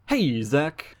Hey,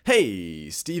 Zach. Hey,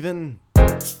 Steven.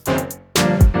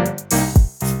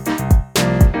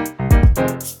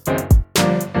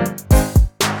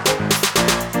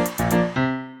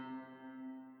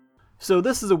 So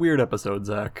this is a weird episode,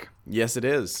 Zach. Yes, it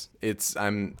is.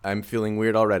 I'm feeling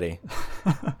weird already.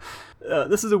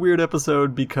 This is a weird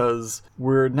episode because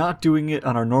we're not doing it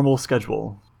on our normal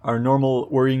schedule. Our normal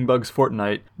Worrying Bugs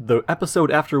fortnight. The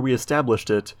episode after we established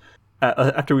it,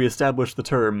 after we established the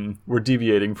term, we're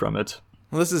deviating from it.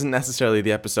 Well, this isn't necessarily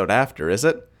the episode after, is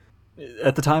it?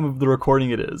 At the time of the recording,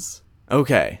 it is.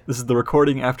 Okay. This is the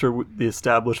recording after the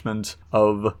establishment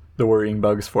of the Worrying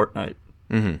Bugs fortnight.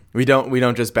 Mm-hmm. We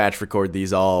don't just batch record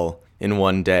these all in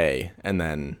one day and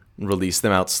then release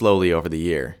them out slowly over the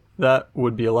year. That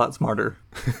would be a lot smarter.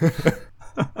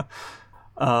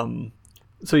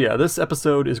 So yeah, this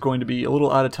episode is going to be a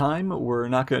little out of time. We're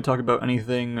not going to talk about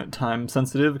anything time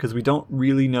sensitive because we don't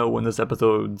really know when this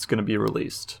episode's going to be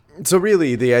released. So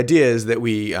really, the idea is that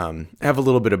we have a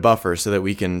little bit of buffer so that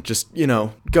we can just,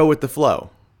 go with the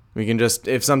flow. We can just,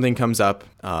 if something comes up,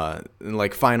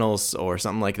 like finals or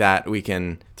something like that, we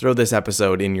can throw this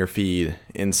episode in your feed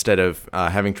instead of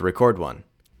having to record one.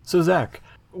 So Zach,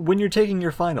 when you're taking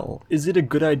your final, is it a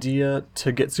good idea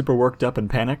to get super worked up and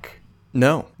panic?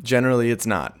 No, generally it's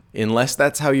not. Unless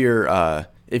that's how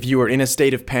if you were in a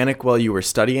state of panic while you were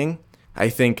studying, I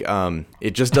think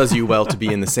it just does you well to be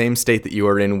in the same state that you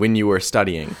were in when you were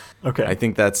studying. Okay. I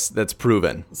think that's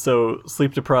proven. So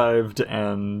sleep deprived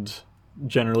and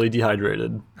generally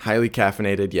dehydrated. Highly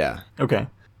caffeinated, yeah. Okay.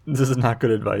 This is not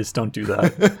good advice. Don't do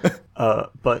that.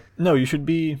 But no, you should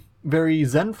be very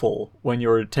zenful when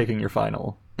you're taking your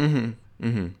final. Mm-hmm.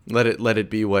 Mm-hmm. Let it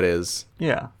be what is.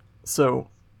 Yeah. So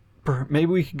maybe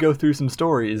we could go through some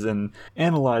stories and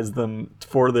analyze them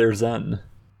for their zen.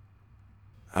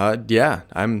 Yeah,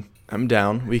 I'm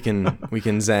down. We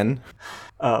can zen.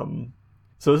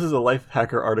 So this is a Life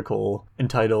Hacker article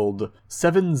entitled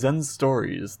 7 Zen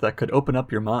Stories That Could Open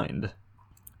Up Your Mind.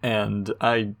 And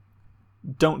I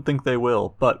don't think they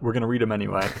will, but we're going to read them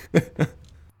anyway.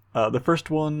 The first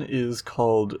one is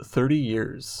called 30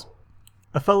 Years.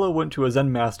 A fellow went to a Zen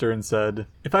master and said,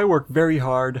 "If I work very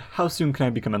hard, how soon can I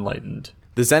become enlightened?"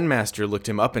 The Zen master looked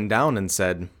him up and down and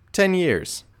said, 10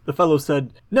 years. The fellow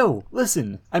said, "No,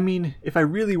 listen, I mean, if I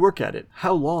really work at it,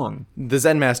 how long?" The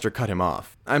Zen master cut him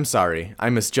off. "I'm sorry, I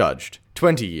misjudged.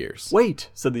 20 years. "Wait,"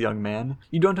 said the young man,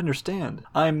 "you don't understand.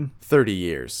 I'm..." 30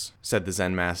 years, said the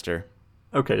Zen master.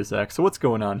 Okay, Zach, so what's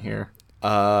going on here?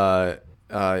 I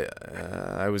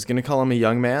was gonna call him a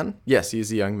young man? Yes,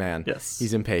 he's a young man. Yes.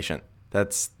 He's impatient.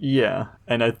 Yeah,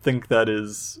 and I think that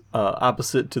is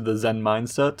opposite to the Zen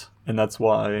mindset, and that's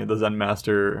why the Zen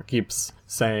master keeps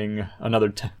saying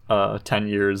another 10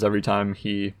 years every time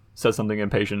he says something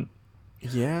impatient.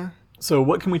 Yeah? So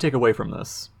what can we take away from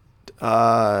this?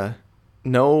 Know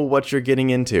what you're getting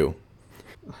into.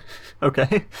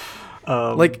 Okay.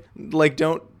 Like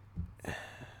don't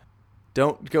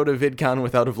go to VidCon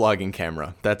without a vlogging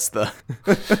camera. That's the...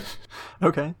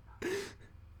 Okay.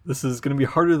 This is going to be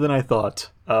harder than I thought.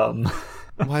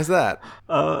 Why's that?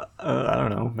 I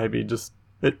don't know. Maybe just...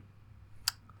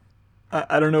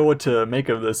 I don't know what to make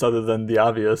of this other than the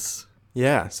obvious.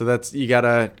 Yeah, so that's... You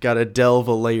gotta delve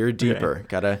a layer deeper. Okay.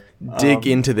 Gotta dig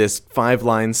into this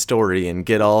 5-line story and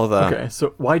get all the... Okay,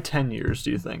 so why 10 years,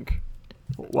 do you think?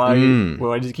 Why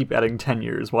does he keep adding 10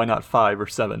 years? Why not 5 or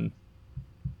 7?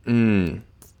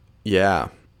 Yeah.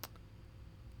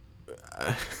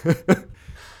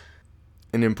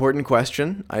 An important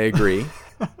question, I agree.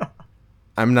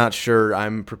 I'm not sure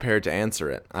I'm prepared to answer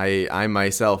it. I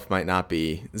myself might not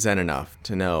be zen enough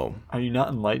to know. Are you not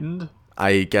enlightened?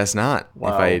 I guess not.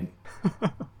 Wow. I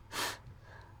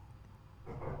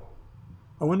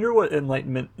wonder what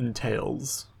enlightenment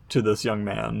entails to this young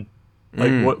man.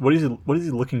 Like, what is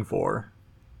he looking for?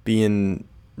 Being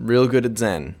real good at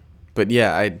zen. But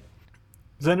yeah,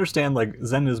 Because I understand, like,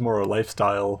 zen is more a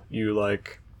lifestyle. You,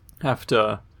 like, have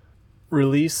to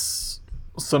release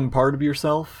some part of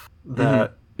yourself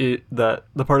that that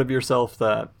the part of yourself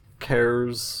that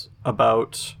cares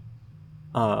about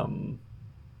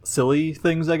silly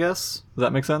things, I guess. Does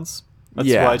that make sense? That's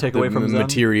what I take away from zen.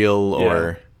 Material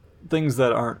or things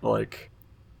that aren't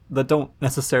that don't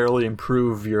necessarily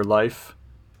improve your life.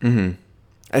 Mm-hmm.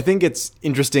 I think it's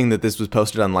interesting that this was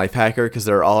posted on Lifehacker because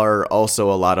there are also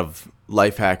a lot of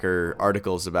Lifehacker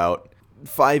articles about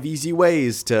 5 easy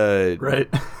ways to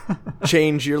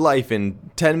change your life in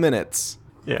 10 minutes.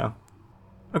 Yeah.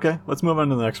 Okay, let's move on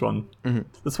to the next one. Mm-hmm.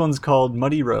 This one's called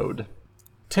Muddy Road.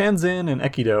 Tanzan and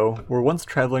Ekido were once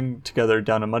traveling together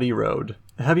down a muddy road.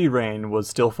 A heavy rain was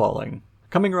still falling.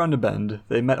 Coming around a bend,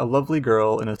 they met a lovely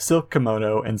girl in a silk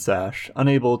kimono and sash,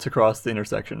 unable to cross the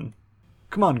intersection.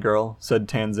 "Come on, girl," said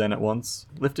Tanzan at once,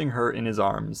 lifting her in his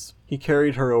arms. He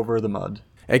carried her over the mud.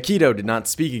 Aikido did not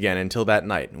speak again until that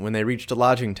night, when they reached a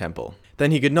lodging temple.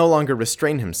 Then he could no longer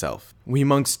restrain himself. "We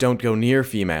monks don't go near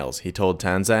females," he told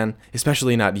Tanzan,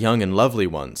 "especially not young and lovely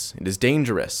ones. It is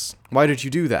dangerous. Why did you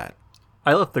do that?"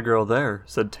 "I left the girl there,"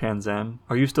 said Tanzan.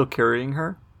 "Are you still carrying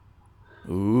her?"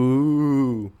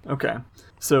 Ooh. Okay.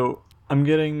 So, I'm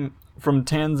getting, from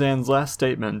Tanzan's last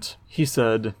statement, he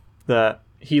said that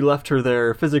he left her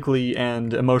there physically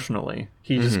and emotionally.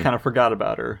 He just kind of forgot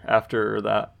about her after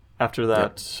that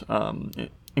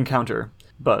encounter.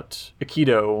 But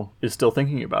Aikido is still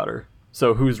thinking about her.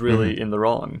 So who's really in the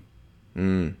wrong?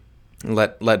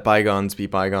 Let bygones be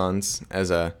bygones,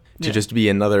 to just be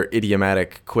another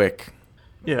idiomatic, quick.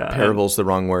 Yeah. Parable's the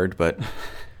wrong word, but...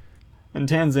 And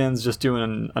Tanzan's just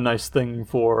doing a nice thing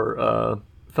for a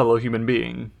fellow human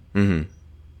being. Mm-hmm.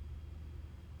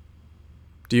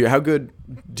 How good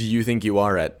do you think you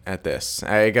are at this?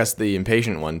 I guess the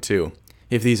impatient one, too.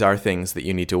 If these are things that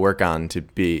you need to work on to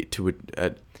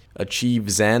achieve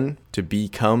Zen, to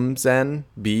become Zen,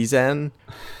 be Zen.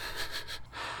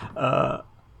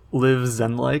 Live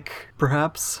Zen-like,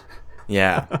 perhaps?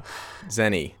 Yeah.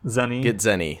 Zenny. Zenny. Get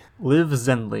Zenny. Live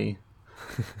Zenly.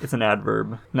 It's an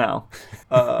adverb. Now,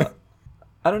 I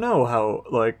don't know how,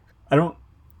 I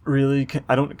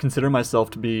don't consider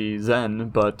myself to be Zen,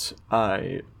 but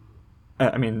I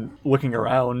mean, looking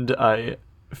around, I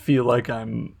feel like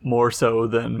I'm more so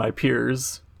than my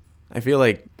peers. I feel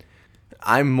like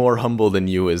I'm more humble than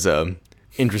you is a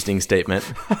interesting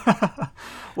statement.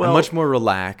 Well, I'm much more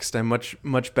relaxed. I'm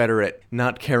much better at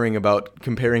not caring about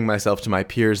comparing myself to my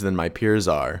peers than my peers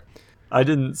are. I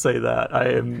didn't say that. I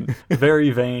am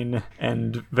very vain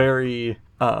and very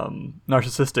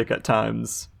narcissistic at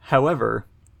times. However,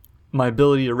 my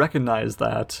ability to recognize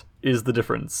that is the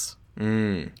difference.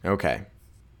 Okay.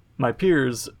 My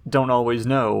peers don't always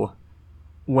know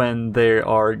when they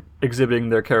are exhibiting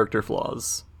their character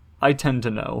flaws. I tend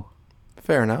to know.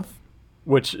 Fair enough.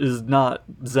 Which is not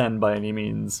Zen by any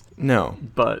means. No.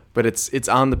 But it's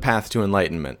on the path to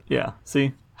enlightenment. Yeah.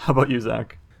 See? How about you,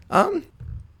 Zach?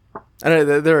 I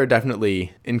know, there are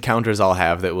definitely encounters I'll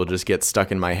have that will just get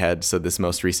stuck in my head. So this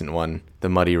most recent one, the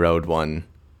Muddy Road one,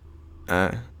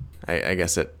 I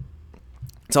guess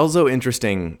it's also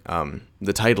interesting,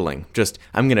 the titling.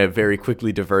 I'm going to very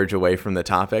quickly diverge away from the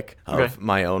topic of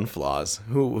my own flaws.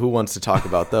 Who wants to talk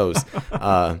about those?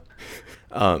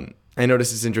 I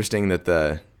noticed it's interesting that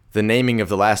the naming of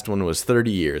the last one was 30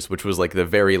 years, which was like the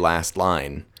very last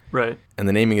line. Right. And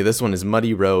the naming of this one is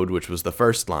Muddy Road, which was the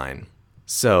first line.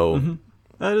 So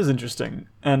that is interesting.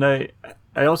 And I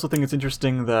also think it's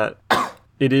interesting that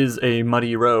it is a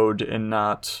muddy road and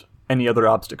not any other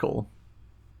obstacle.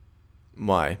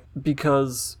 Why?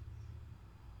 Because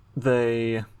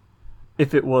if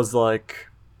it was like,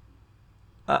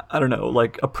 I don't know,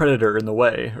 like a predator in the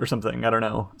way or something, I don't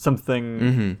know,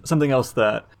 something else,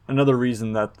 that another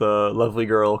reason that the lovely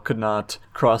girl could not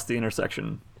cross the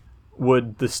intersection,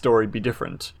 would the story be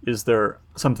different? Is there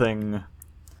something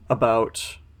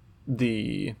about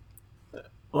when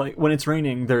it's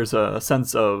raining, there's a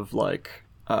sense of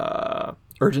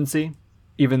urgency,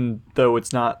 even though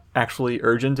it's not actually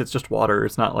urgent. It's just water.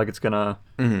 It's not like it's gonna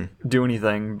do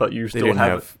anything, but you still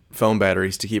have phone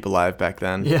batteries to keep alive back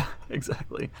then. Yeah,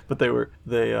 exactly. But they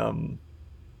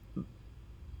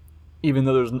even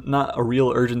though there's not a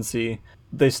real urgency,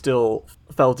 they still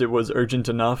felt it was urgent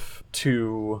enough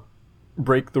to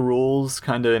break the rules,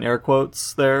 kind of in air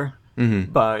quotes there,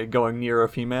 by going near a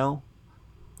female.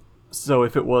 So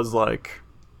if it was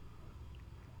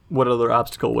what other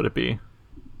obstacle would it be?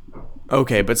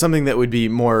 Okay, but something that would be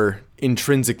more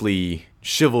intrinsically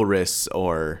chivalrous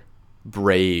or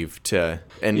brave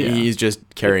he's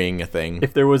just carrying a thing.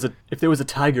 If there was a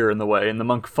tiger in the way and the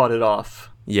monk fought it off,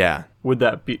 yeah, would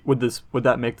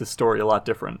that make the story a lot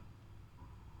different?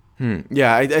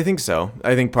 Yeah, I think so.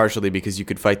 I think partially because you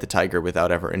could fight the tiger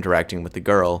without ever interacting with the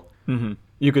girl.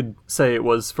 You could say it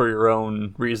was for your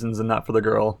own reasons and not for the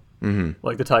girl.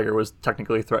 Like the tiger was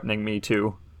technically threatening me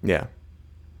too. Yeah.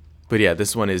 But yeah,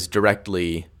 this one is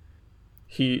directly...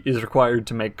 He is required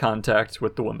to make contact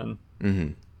with the woman.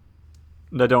 And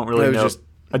I don't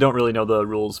really know the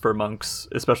rules for monks,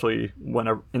 especially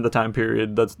when in the time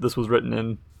period that this was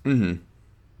written in.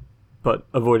 But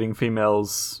avoiding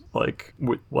females,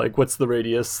 what's the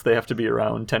radius? They have to be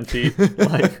around 10 feet.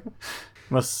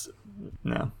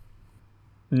 No.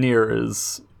 Near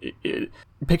is...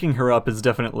 picking her up is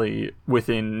definitely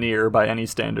within near by any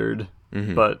standard.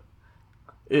 But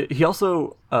He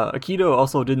also, Aikido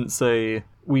also didn't say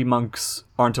we monks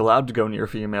aren't allowed to go near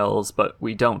females, but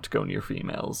we don't go near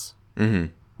females.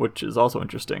 Mm-hmm. Which is also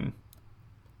interesting.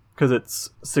 Because it's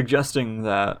suggesting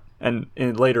that, and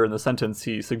later in the sentence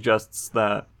he suggests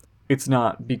that it's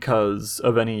not because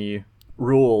of any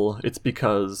rule, it's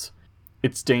because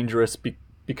it's dangerous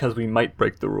because we might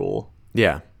break the rule.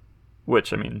 Yeah.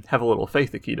 Which, I mean, have a little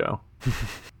faith, Aikido.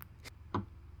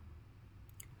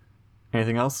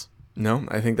 Anything else? No,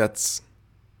 I think that's...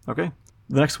 Okay.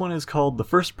 The next one is called the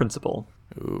first principle.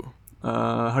 Ooh.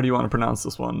 How do you want to pronounce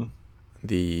this one?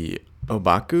 The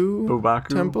Obaku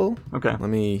Temple? Okay. Let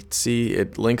me see.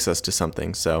 It links us to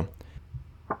something, so...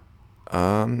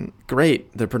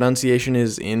 Great. The pronunciation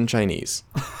is in Chinese.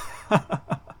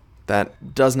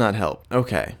 That does not help.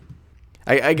 Okay.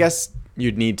 I guess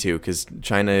you'd need to, because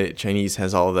Chinese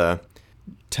has all the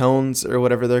tones, or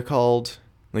whatever they're called.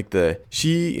 Like the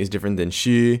shi is different than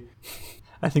shi.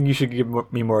 I think you should give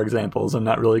me more examples. I'm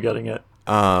not really getting it.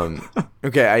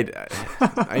 Okay,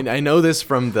 I know this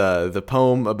from the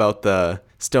poem about the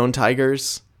stone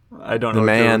tigers. I don't know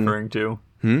what you're referring to.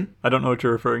 I don't know what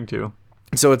you're referring to.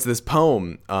 So it's this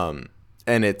poem,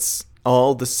 and it's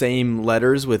all the same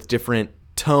letters with different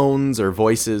tones or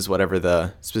voices, whatever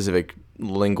the specific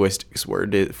linguistics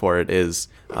word for it is.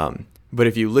 But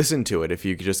if you listen to it, if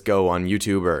you just go on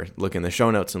YouTube or look in the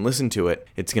show notes and listen to it,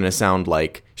 it's going to sound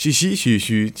like shi shi shi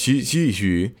shi shi shi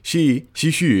shi shi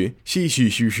shi shi shi shi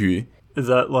shi shi. Is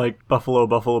that like buffalo,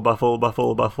 buffalo, buffalo,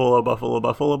 buffalo, buffalo, buffalo,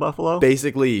 buffalo, buffalo?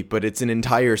 Basically, but it's an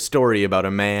entire story about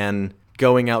a man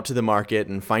going out to the market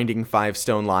and finding 5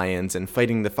 stone lions and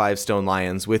fighting the 5 stone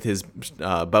lions with his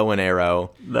bow and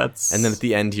arrow. And then at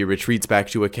the end he retreats back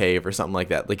to a cave or something like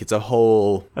that. Like it's a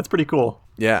whole... That's pretty cool.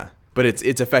 Yeah. But it's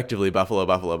effectively buffalo,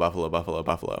 buffalo, buffalo, buffalo,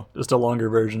 buffalo. Just a longer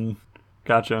version.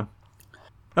 Gotcha.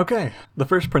 Okay, the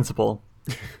first principle.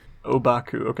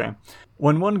 Obaku, okay.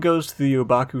 When one goes to the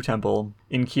Obaku Temple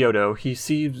in Kyoto, he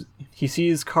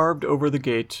sees carved over the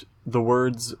gate the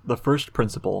words, the first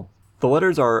principle. The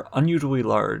letters are unusually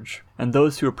large, and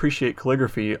those who appreciate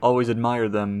calligraphy always admire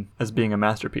them as being a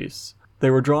masterpiece. They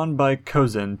were drawn by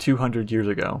Kozin 200 years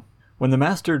ago. When the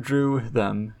master drew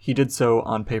them, he did so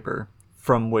on paper,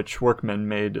 from which workmen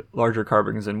made larger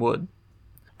carvings in wood.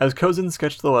 As Kozin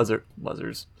sketched the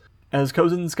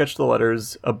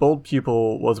letters, a bold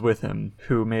pupil was with him,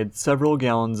 who made several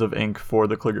gallons of ink for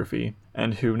the calligraphy,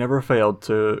 and who never failed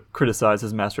to criticize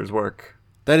his master's work.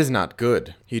 That is not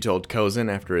good, he told Kozin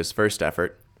after his first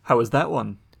effort. How is that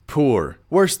one? Poor.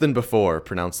 Worse than before,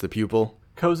 pronounced the pupil.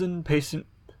 Kozin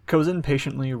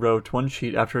patiently wrote one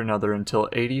sheet after another until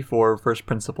 84 first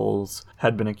principles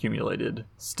had been accumulated,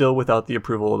 still without the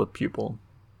approval of the pupil.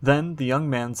 Then the young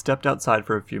man stepped outside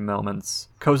for a few moments.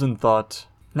 Kozin thought,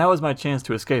 now is my chance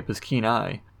to escape his keen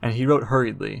eye, and he wrote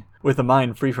hurriedly, with a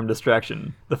mind free from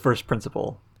distraction, the first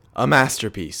principle. A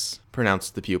masterpiece,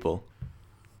 pronounced the pupil.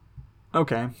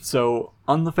 Okay, so,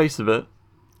 on the face of it...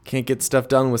 Can't get stuff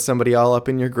done with somebody all up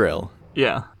in your grill.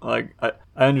 Yeah, like, I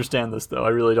understand this, though. I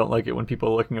really don't like it when people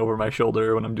are looking over my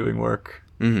shoulder when I'm doing work.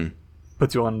 Mm-hmm.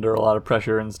 Puts you under a lot of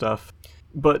pressure and stuff.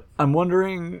 But I'm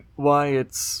wondering why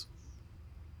it's...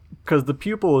 Because the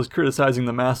pupil is criticizing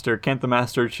the master. Can't the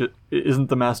master... Isn't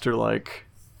the master, like...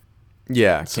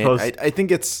 Yeah, I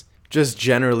think it's just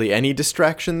generally any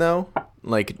distraction, though.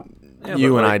 Like, yeah,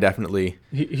 you and I definitely...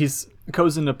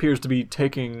 Kozin appears to be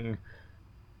taking...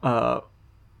 I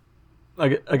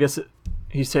guess...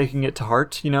 He's taking it to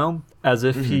heart, you know? As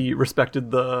if he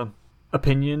respected the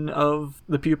opinion of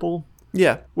the pupil.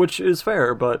 Yeah. Which is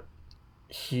fair, but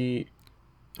I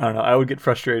don't know, I would get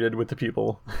frustrated with the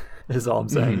pupil, is all I'm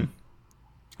saying.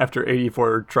 After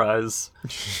 84 tries.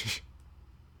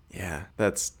 Yeah,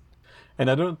 that's...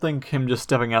 And I don't think him just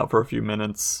stepping out for a few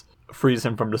minutes frees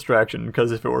him from distraction,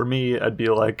 because if it were me, I'd be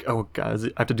like, oh, guys,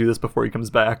 I have to do this before he comes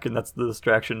back, and that's the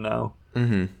distraction now.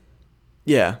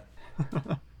 Yeah.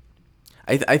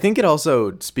 I think it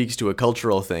also speaks to a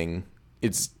cultural thing.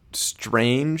 It's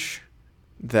strange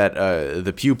that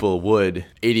the pupil would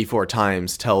 84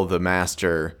 times tell the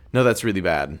master, no, that's really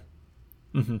bad.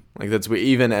 Like, that's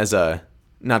even as a,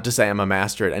 not to say I'm a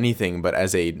master at anything, but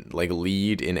as a like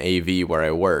lead in AV where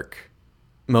I work,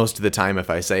 most of the time if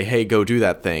I say, hey, go do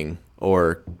that thing,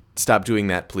 or stop doing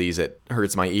that, please, it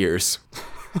hurts my ears,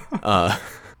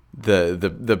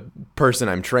 the person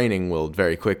I'm training will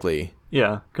very quickly...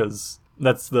 Yeah, because...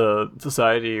 That's the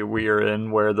society we are in,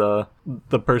 where the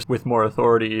person with more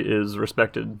authority is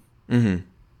respected. And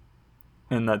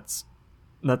that's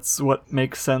what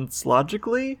makes sense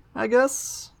logically, I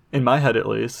guess? In my head, at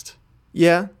least.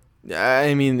 Yeah.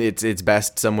 I mean, it's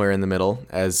best somewhere in the middle,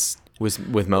 as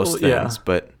with most things,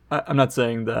 but... I'm not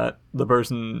saying that the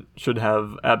person should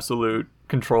have absolute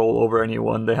control over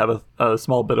anyone they have a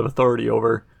small bit of authority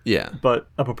over, Yeah. but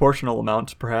a proportional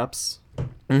amount, perhaps.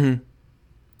 Mm-hmm.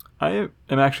 I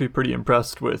am actually pretty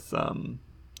impressed with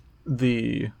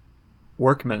the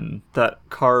workmen that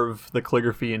carve the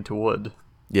calligraphy into wood,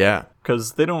 Yeah.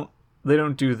 because they don't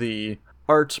do the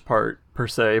art part per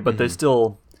se, but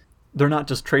they're not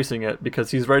just tracing it,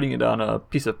 because he's writing it on a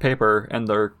piece of paper and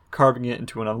they're carving it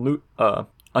into an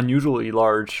unusually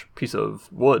large piece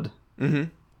of wood. Mm-hmm.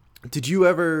 Did you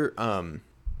ever,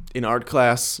 in art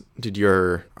class, did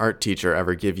your art teacher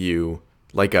ever give you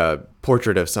like a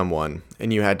portrait of someone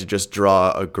and you had to just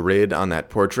draw a grid on that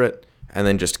portrait and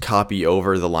then just copy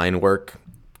over the line work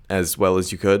as well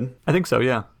as you could? I think so,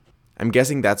 yeah. I'm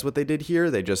guessing that's what they did here.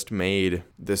 They just made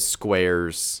the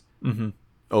squares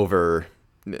over.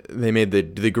 They made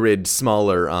the grid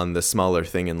smaller on the smaller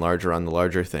thing and larger on the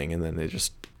larger thing, and then they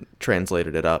just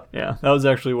translated it up. Yeah, that was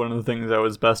actually one of the things I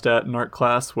was best at in art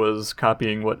class, was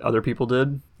copying what other people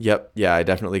did. Yep. Yeah, I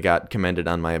definitely got commended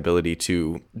on my ability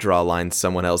to draw lines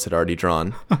someone else had already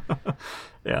drawn.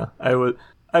 Yeah, I've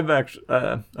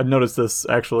noticed this,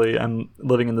 actually. I'm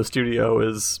living in the studio,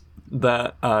 is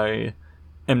that I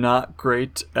am not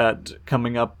great at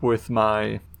coming up with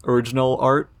my original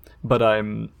art, but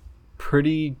I'm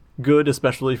pretty good,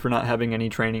 especially for not having any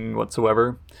training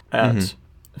whatsoever, at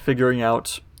figuring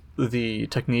out the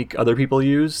technique other people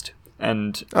used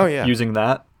and using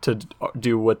that to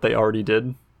do what they already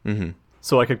did. Mm-hmm.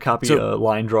 So I could copy a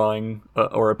line drawing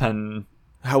or a pen.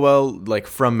 How well, like,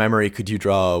 from memory, could you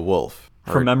draw a wolf?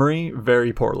 From memory,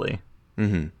 very poorly.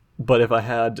 Mm-hmm. But if I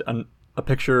had a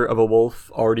picture of a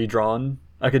wolf already drawn,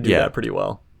 I could do that pretty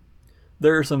well.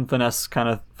 There are some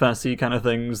finessey kind of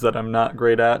things that I'm not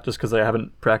great at, just because I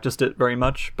haven't practiced it very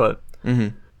much. But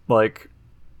like,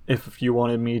 if you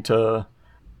wanted me to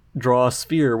draw a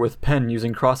sphere with pen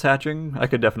using cross-hatching, I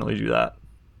could definitely do that.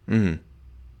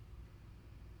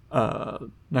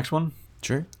 Next one.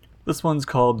 Sure. This one's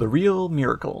called The Real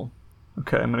Miracle.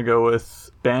 Okay, I'm gonna go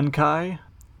with Bankai,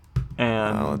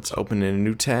 and let's open in a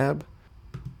new tab.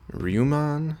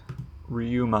 Ryuman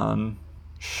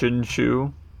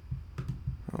Shinshu.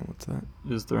 Oh, what's that?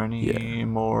 Is there any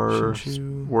more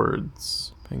Shinshu.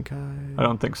 words? Bankai. I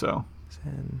don't think so.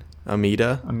 Zen.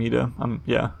 Amida.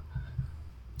 Yeah.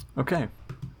 Okay.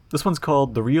 This one's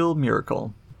called The Real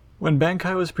Miracle. When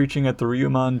Bankai was preaching at the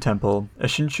Ryuman Temple, a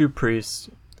Shinshu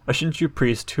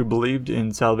priest who believed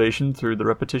in salvation through the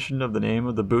repetition of the name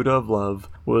of the Buddha of Love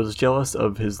was jealous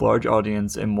of his large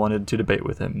audience and wanted to debate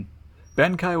with him.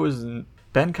 Bankai was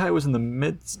in the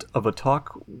midst of a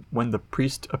talk when the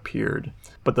priest appeared,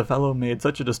 but the fellow made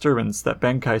such a disturbance that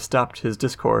Bankai stopped his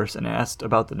discourse and asked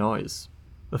about the noise.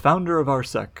 The founder of our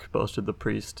sect, boasted the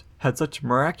priest, had such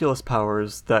miraculous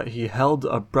powers that he held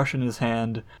a brush in his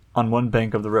hand on one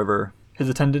bank of the river. His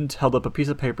attendant held up a piece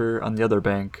of paper on the other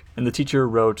bank, and the teacher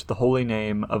wrote the holy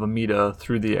name of Amida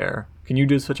through the air. Can you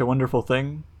do such a wonderful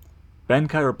thing?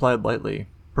 Bankai replied lightly,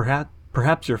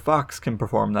 Perhaps your fox can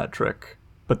perform that trick,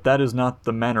 but that is not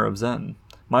the manner of Zen.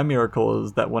 My miracle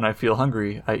is that when I feel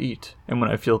hungry, I eat, and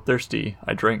when I feel thirsty,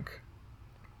 I drink.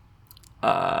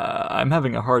 I'm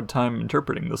having a hard time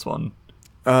interpreting this one.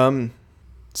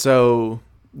 So,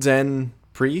 Zen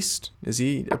priest? Is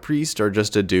he a priest or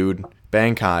just a dude?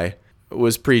 Bankai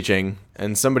was preaching,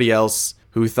 and somebody else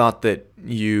who thought that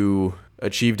you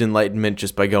achieved enlightenment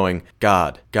just by going,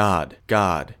 God, God,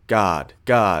 God, God,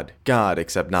 God, God,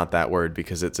 except not that word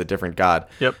because it's a different God.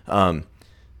 Yep.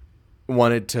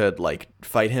 Wanted to, like,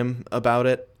 fight him about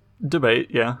it. Debate,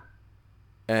 yeah.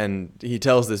 And he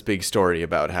tells this big story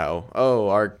about how,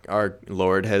 our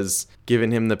Lord has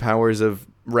given him the powers of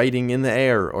writing in the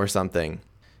air or something.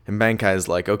 And Bankai's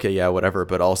like, okay, yeah, whatever,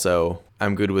 but also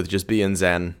I'm good with just being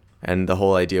Zen. And the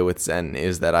whole idea with Zen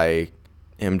is that I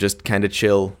am just kind of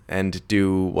chill and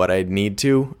do what I need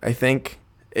to, I think.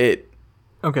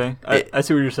 Okay, I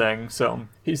see what you're saying. So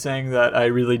he's saying that I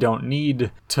really don't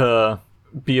need to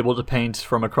be able to paint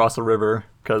from across a river,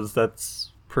 because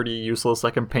that's pretty useless. I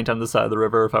can paint on the side of the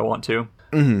river if I want to.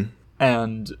 Mm-hmm.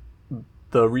 And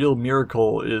the real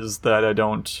miracle is that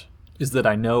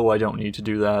I know I don't need to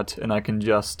do that, and I can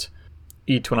just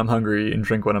eat when I'm hungry and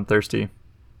drink when I'm thirsty.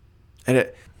 And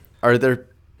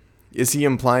is he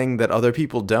implying that other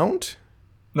people don't?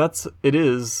 It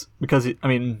is, because,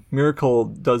 miracle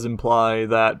does imply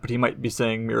that, but he might be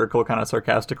saying miracle kind of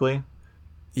sarcastically.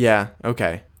 Yeah,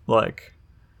 okay. Like,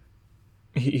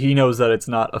 he knows that it's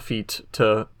not a feat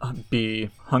to be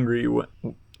hungry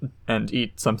and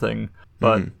eat something,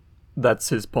 but that's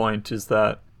his point, is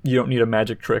that you don't need a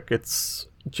magic trick. It's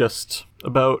just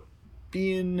about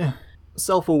being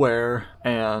self-aware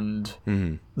and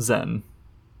zen.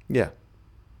 Yeah.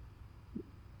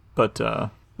 But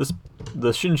the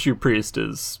Shinshu priest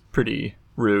is pretty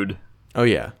rude. Oh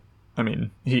yeah. I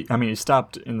mean, he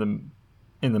stopped in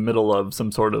the middle of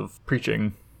some sort of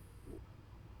preaching.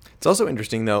 It's also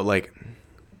interesting though, like,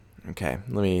 okay,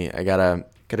 I gotta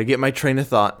get my train of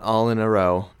thought all in a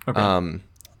row. Okay.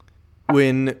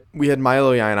 When we had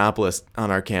Milo Yiannopoulos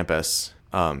on our campus,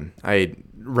 I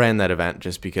ran that event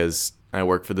just because I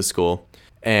work for the school,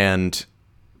 and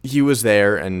he was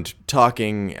there and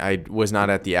talking. I was not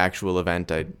at the actual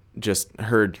event. I just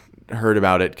heard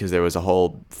about it because there was a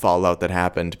whole fallout that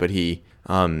happened, but he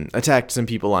attacked some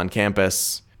people on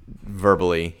campus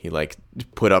verbally. He like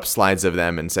put up slides of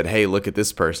them and said, "Hey, look at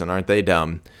this person. Aren't they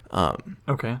dumb?"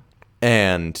 Okay.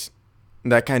 And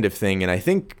that kind of thing. And I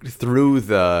think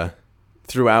throughout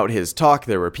his talk,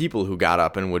 there were people who got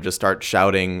up and would just start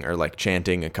shouting or like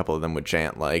chanting. A couple of them would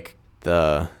chant like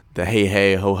the hey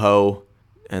hey ho ho,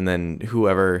 and then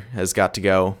whoever has got to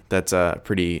go. That's a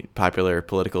pretty popular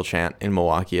political chant in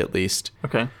Milwaukee, at least.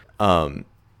 Okay.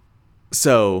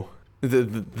 So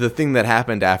the thing that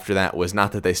happened after that was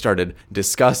not that they started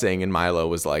discussing, and Milo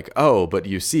was like, "Oh, but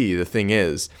you see, the thing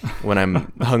is, when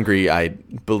I'm hungry, I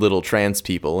belittle trans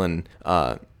people," and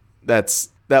that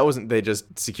wasn't. They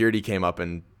just security came up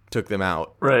and took them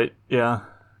out. Right. Yeah.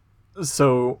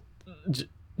 So,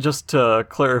 just to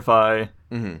clarify,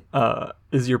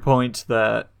 is your point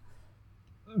that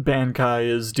Bankai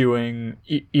is doing,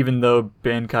 even though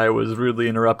Bankai was rudely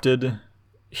interrupted,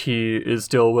 he is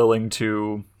still willing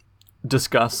to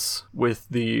discuss with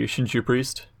the Shinshu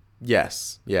priest?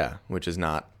 Yes. Yeah. Which is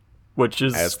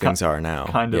as things are now.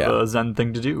 Kind of a Zen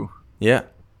thing to do. Yeah.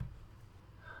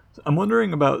 I'm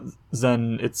wondering about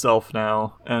Zen itself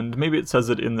now, and maybe it says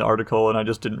it in the article and I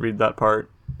just didn't read that part.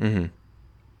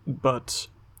 But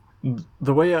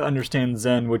the way I understand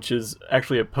Zen, which is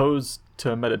actually opposed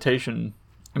to meditation,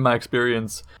 in my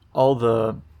experience, all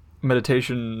the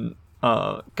meditation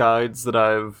guides that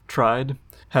I've tried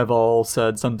have all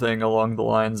said something along the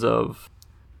lines of,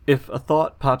 if a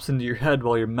thought pops into your head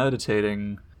while you're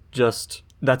meditating,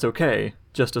 that's okay.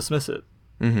 Just dismiss it.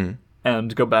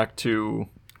 And go back to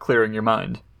clearing your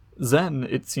mind. Zen,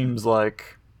 it seems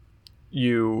like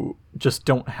you just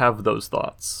don't have those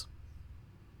thoughts.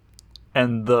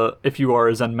 And if you are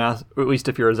a Zen master, or at least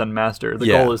if you're a Zen master, the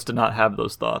goal is to not have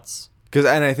those thoughts.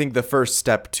 And I think the first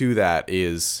step to that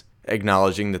is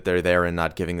acknowledging that they're there and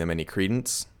not giving them any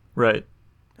credence. Right.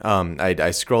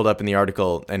 I scrolled up in the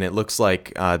article, and it looks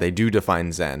like they do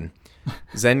define Zen.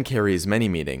 Zen carries many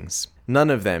meanings. None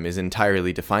of them is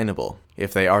entirely definable.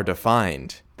 If they are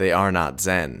defined, they are not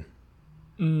Zen.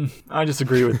 I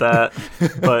disagree with that,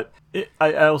 but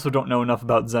I also don't know enough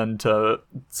about Zen to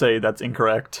say that's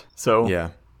incorrect. So yeah,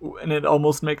 and it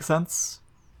almost makes sense.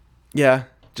 Yeah,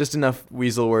 just enough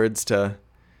weasel words to.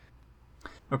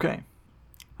 Okay.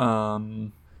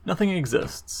 Nothing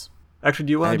exists. Actually,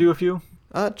 do you want to do a few?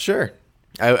 Sure.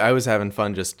 I was having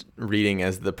fun just reading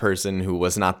as the person who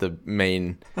was not the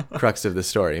main crux of the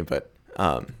story, but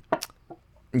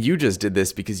you just did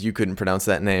this because you couldn't pronounce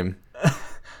that name.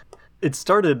 It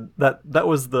started, that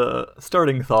was the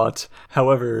starting thought.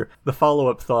 However, the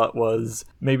follow-up thought was,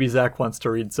 maybe Zach wants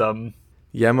to read some.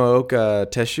 Yamaoka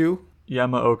Teshu?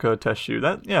 Yamaoka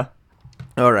Teshu, yeah.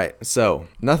 Alright, so,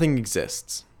 nothing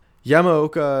exists.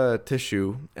 Yamaoka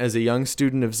Teshu, as a young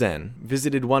student of Zen,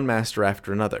 visited one master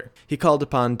after another. He called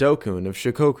upon Dokun of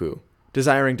Shikoku.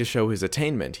 Desiring to show his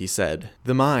attainment, he said,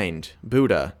 "The mind,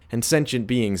 Buddha, and sentient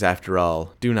beings, after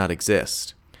all, do not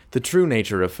exist. The true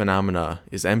nature of phenomena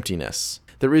is emptiness.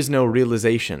 There is no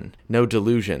realization, no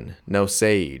delusion, no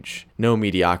sage, no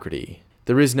mediocrity.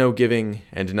 There is no giving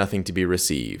and nothing to be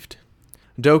received."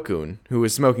 Dokun, who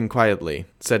was smoking quietly,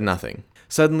 said nothing.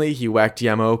 Suddenly, he whacked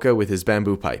Yamaoka with his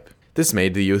bamboo pipe. This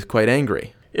made the youth quite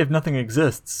angry. "If nothing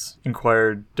exists,"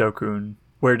 inquired Dokun,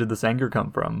 "where did this anger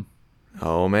come from?"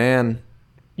 Oh, man.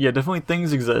 Yeah, definitely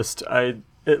things exist.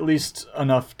 At least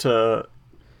enough to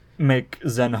make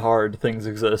Zen hard things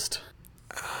exist.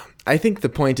 I think the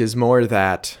point is more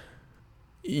that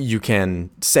you can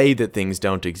say that things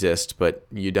don't exist, but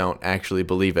you don't actually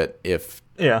believe it if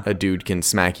a dude can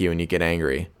smack you and you get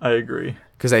angry. I agree.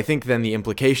 Because I think then the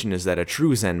implication is that a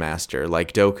true Zen master,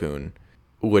 like Dokun,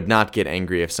 would not get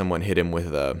angry if someone hit him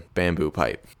with a bamboo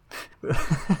pipe.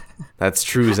 That's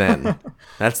true Zen.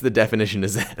 That's the definition of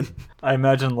Zen. I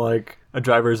imagine like a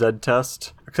driver's ed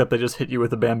test, except they just hit you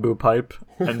with a bamboo pipe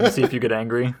and see if you get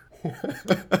angry.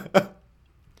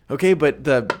 Okay, but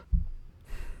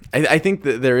I think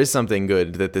that there is something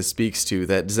good that this speaks to,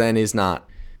 that Zen is not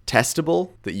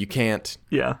testable, that you can't.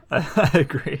 Yeah, I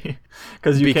agree.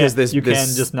 Because you can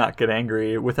just not get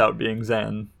angry without being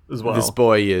Zen as well. This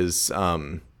boy is,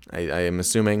 I am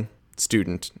assuming,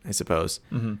 student, I suppose,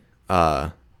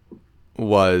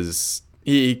 was...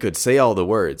 He could say all the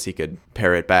words. He could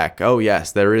parrot back, "Oh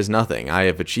yes, there is nothing. I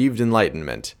have achieved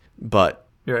enlightenment." But...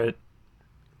 You're right.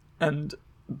 And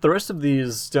the rest of the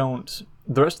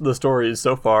stories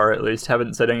so far, at least,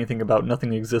 haven't said anything about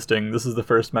nothing existing. This is the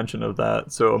first mention of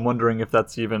that, so I'm wondering if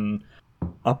that's even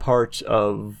a part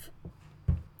of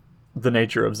the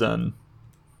nature of Zen.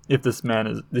 If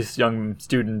this young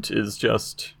student is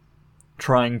just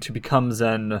trying to become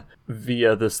Zen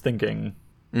via this thinking.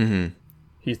 Mm-hmm.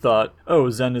 He thought, oh,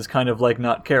 Zen is kind of like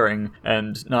not caring,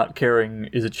 and not caring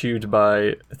is achieved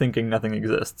by thinking nothing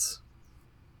exists.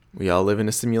 We all live in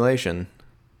a simulation.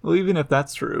 Well, even if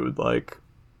that's true, like...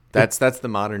 That's the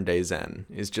modern day Zen,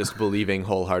 is just believing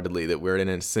wholeheartedly that we're in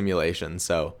a simulation,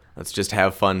 so let's just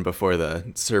have fun before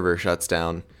the server shuts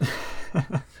down.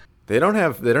 They don't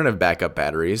have backup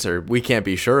batteries, or we can't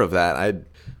be sure of that.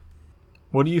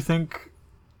 What do you think...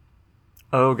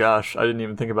 Oh gosh, I didn't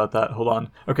even think about that. Hold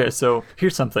on. Okay, so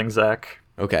here's something, Zach.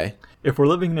 Okay. If we're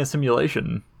living in a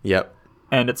simulation... Yep.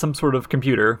 And it's some sort of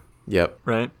computer... Yep.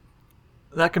 Right?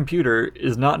 That computer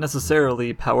is not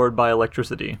necessarily powered by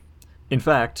electricity. In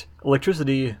fact,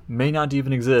 electricity may not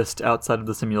even exist outside of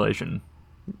the simulation.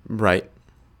 Right.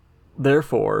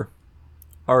 Therefore,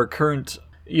 our current...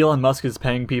 Elon Musk is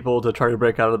paying people to try to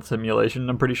break out of the simulation,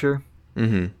 I'm pretty sure.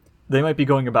 Mm-hmm. They might be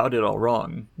going about it all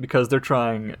wrong, because they're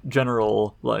trying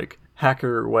general, like,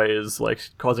 hacker ways, like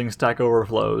causing Stack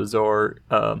Overflows or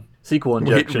SQL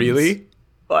injections. Wait, really?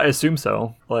 I assume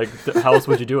so. Like, how else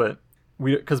would you do it?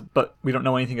 But we don't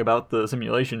know anything about the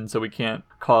simulation, so we can't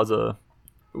cause a...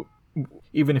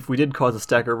 Even if we did cause a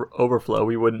Stack Overflow,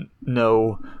 we wouldn't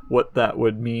know what that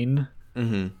would mean.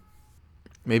 Mm-hmm.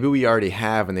 Maybe we already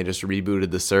have, and they just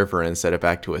rebooted the server and set it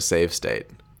back to a save state.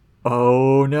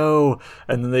 Oh no,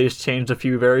 and then they just changed a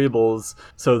few variables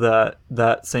so that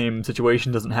that same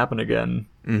situation doesn't happen again.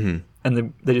 Mm-hmm.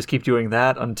 And they just keep doing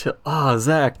that until...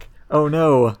 Zach, oh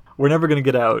no, we're never going to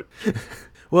get out.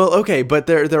 Well, okay, but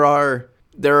there are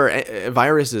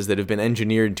viruses that have been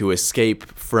engineered to escape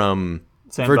from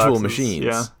virtual machines.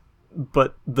 Yeah,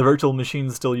 but the virtual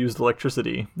machines still used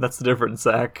electricity. That's the difference,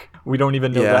 Zach. We don't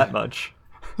even know that much.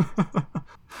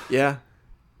 Yeah.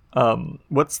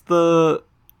 What's the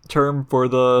term for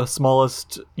the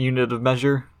smallest unit of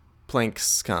measure?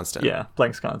 Planck's constant. Yeah,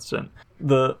 Planck's constant.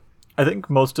 I think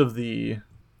most of the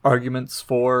arguments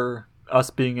for us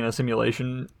being in a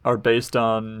simulation are based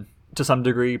on, to some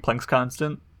degree, Planck's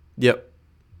constant. Yep.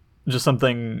 Just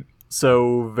something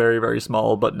so very, very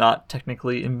small, but not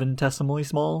technically infinitesimally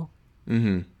small.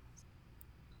 Mm-hmm.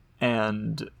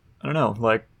 And I don't know,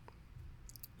 like,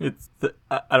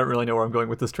 I don't really know where I'm going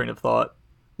with this train of thought.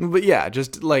 But yeah,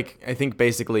 just like, I think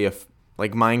basically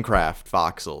like Minecraft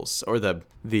voxels or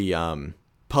the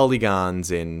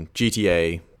polygons in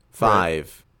GTA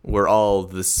 5 were all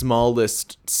the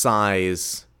smallest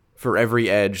size for every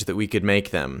edge that we could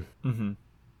make them. Mm-hmm.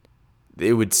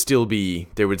 There would still be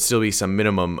some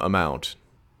minimum amount.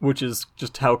 Which is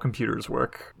just how computers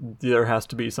work. There has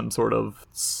to be some sort of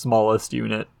smallest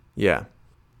unit. Yeah.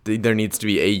 There needs to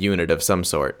be a unit of some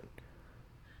sort.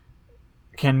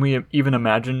 Can we even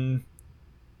imagine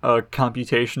a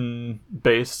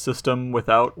computation-based system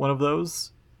without one of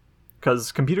those?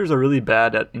 Because computers are really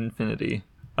bad at infinity.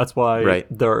 That's why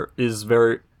there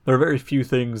are very few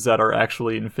things that are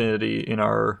actually infinity in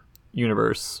our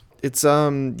universe. It's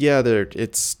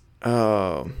it's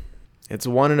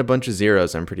 1 and a bunch of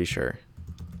zeros, I'm pretty sure.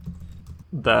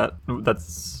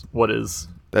 That's what is.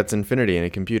 That's infinity in a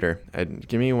computer.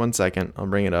 Give me 1 second. I'll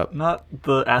bring it up. Not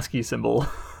the ASCII symbol.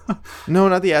 No,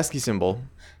 not the ASCII symbol.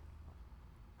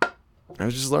 I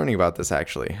was just learning about this,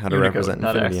 actually. How to represent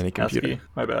infinity in a computer. ASCII.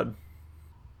 My bad.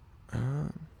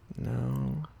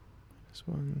 No. This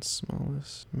one,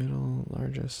 smallest, middle,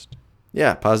 largest.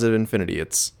 Yeah, positive infinity.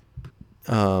 It's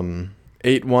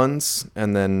 8 ones,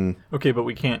 and then... Okay, but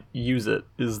we can't use it.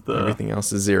 Everything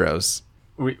else is zeros.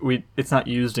 It's not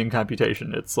used in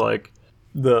computation. It's like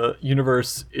the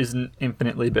universe isn't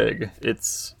infinitely big.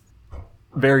 It's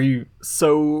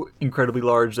so incredibly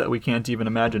large that we can't even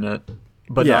imagine it,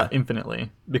 but not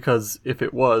infinitely. Because if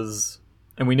it was,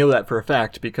 and we know that for a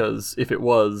fact, because if it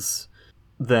was,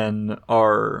 then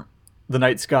the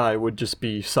night sky would just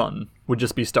be sun, would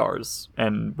just be stars,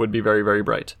 and would be very, very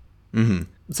bright. Mm-hmm.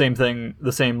 Same thing,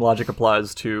 the same logic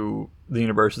applies to the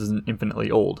universe isn't infinitely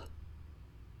old.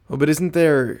 Well, but isn't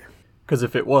there... Because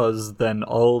if it was, then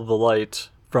all the light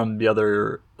from the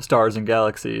other stars and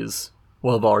galaxies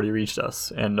will have already reached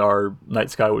us, and our night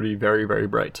sky would be very, very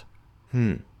bright.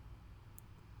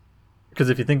 Because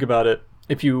if you think about it,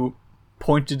 if you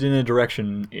pointed in a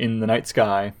direction in the night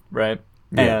sky, right?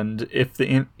 Yeah. And if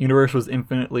the universe was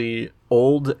infinitely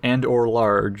old and or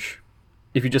large,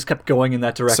 if you just kept going in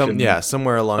that direction,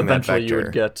 somewhere along that eventually vector. you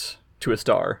would get to a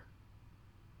star.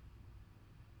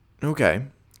 Okay.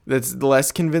 That's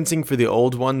less convincing for the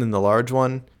old one than the large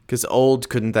one, because old,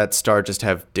 couldn't that star just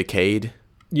have decayed?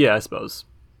 Yeah, I suppose.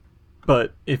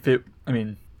 But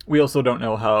we also don't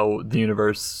know how the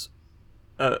universe...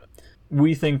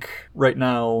 we think right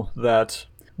now that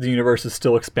the universe is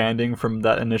still expanding from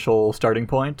that initial starting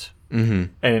point.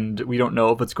 Mm-hmm. And we don't know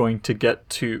if it's going to get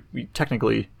to... We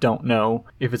technically don't know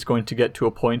if it's going to get to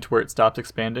a point where it stops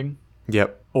expanding.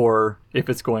 Yep. Or if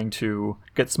it's going to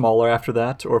get smaller after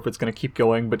that, or if it's going to keep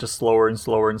going but just slower and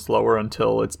slower and slower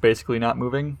until it's basically not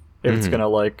moving. If it's going to,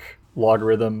 like,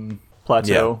 logarithm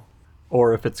plateau. Yeah.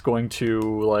 Or if it's going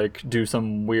to, like, do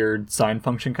some weird sine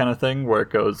function kind of thing where it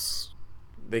goes...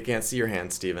 They can't see your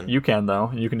hand, Steven. You can, though.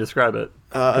 You can describe it.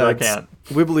 'Cause I can't.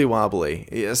 Wibbly wobbly.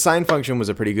 A sine function was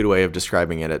a pretty good way of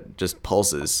describing it. It just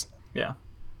pulses. Yeah.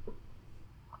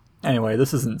 Anyway,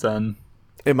 this isn't Zen.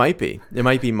 It might be. It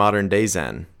might be modern day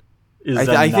Zen. Is I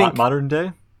Zen not think- modern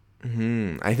day?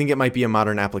 I think it might be a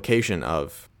modern application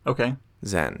of Okay.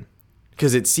 Zen.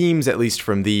 Because it seems, at least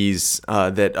from these,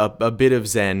 that a bit of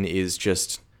Zen is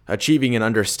just achieving an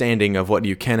understanding of what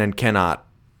you can and cannot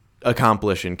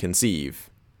accomplish and conceive.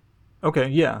 Okay,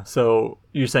 yeah. So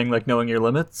you're saying, like, knowing your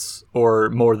limits, or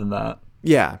more than that?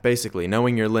 Yeah, basically,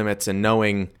 knowing your limits and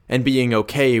knowing and being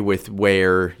okay with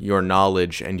where your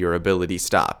knowledge and your ability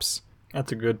stops.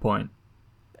 That's a good point.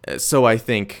 So I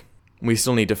think we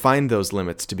still need to find those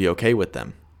limits to be okay with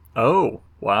them. Oh,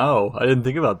 wow. I didn't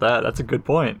think about that. That's a good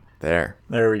point. There.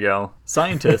 There we go.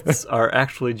 Scientists are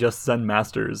actually just Zen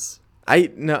masters.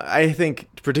 I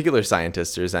think particular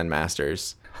scientists are Zen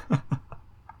masters.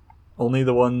 Only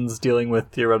the ones dealing with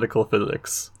theoretical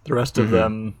physics. The rest of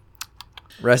them...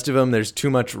 Rest of them, there's too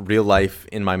much real life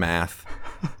in my math.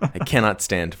 I cannot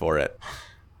stand for it.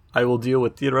 I will deal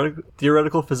with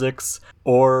theoretical physics,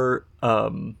 or...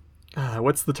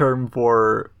 what's the term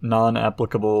for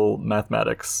non-applicable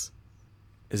mathematics?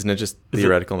 Isn't it just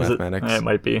theoretical Is mathematics? It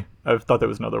might be. I thought there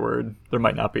was another word. There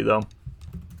might not be, though.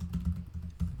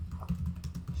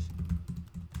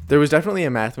 There was definitely a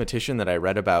mathematician that I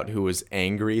read about who was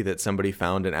angry that somebody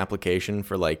found an application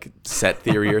for, like, set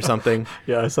theory or something.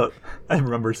 Yeah, I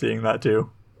remember seeing that,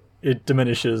 too. It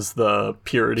diminishes the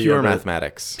purity Pure of it.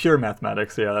 mathematics. Pure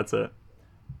mathematics, yeah, that's it.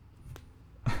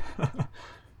 I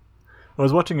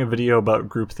was watching a video about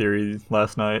group theory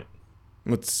last night.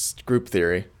 What's group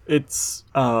theory? It's,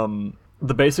 the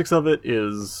basics of it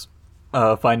is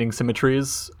finding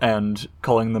symmetries and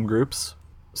calling them groups.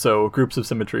 So groups of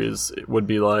symmetries would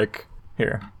be like,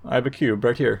 here, I have a cube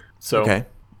right here. So Okay.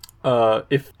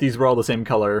 if these were all the same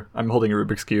color, I'm holding a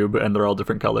Rubik's Cube and they're all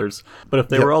different colors. But if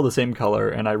they Yep. were all the same color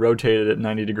and I rotated it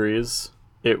 90 degrees,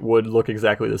 it would look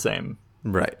exactly the same.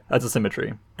 Right. That's a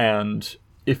symmetry. And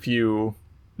if you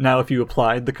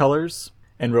applied the colors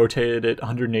and rotated it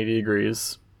 180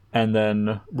 degrees and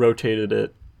then rotated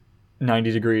it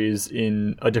 90 degrees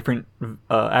in a different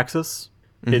axis,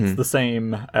 it's the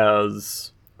same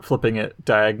as flipping it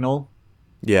diagonal.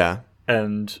 Yeah.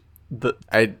 And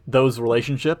I those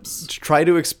relationships. try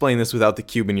to explain this without the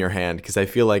cube in your hand, because I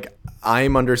feel like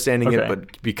I'm understanding it, Okay.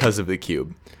 but because of the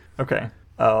cube. Okay.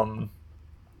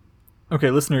 Okay,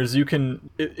 listeners, you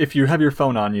can, if you have your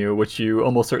phone on you, which you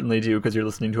almost certainly do because you're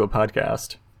listening to a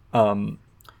podcast.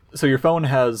 So your phone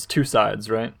has two sides,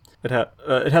 right?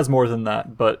 It has more than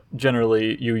that, but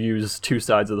generally you use two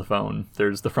sides of the phone.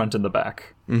 There's the front and the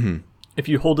back. Mm-hmm. If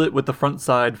you hold it with the front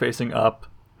side facing up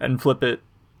and flip it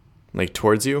Like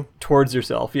towards you? towards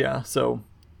yourself, yeah. So,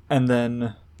 and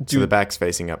then So the back's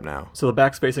facing up now. So the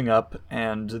back's facing up,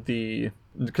 and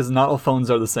because not all phones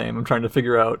are the same. I'm trying to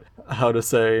figure out how to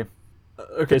say.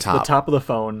 Okay, so the top. top of the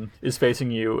phone is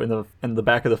facing you, and the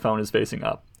back of the phone is facing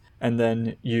up, and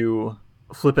then you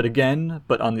flip it again,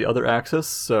 but on the other axis.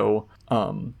 So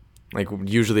Like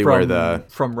usually where the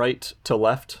from right to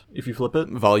left, if you flip it,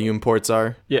 volume ports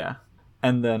are, yeah,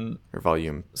 and then or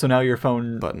volume so now your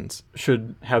phone buttons.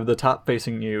 should have the top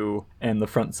facing you and the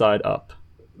front side up.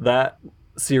 That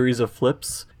series of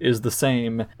flips is the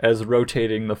same as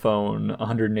rotating the phone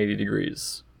 180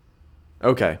 degrees.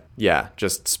 Okay, yeah,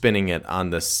 just spinning it on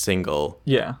the single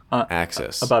Yeah,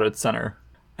 axis. about its center.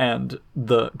 And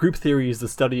the group theory is the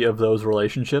study of those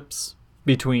relationships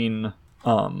between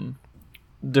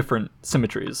different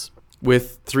symmetries.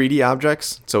 With 3D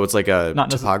objects, so it's like a Not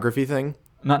necess- topography thing.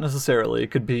 Not necessarily.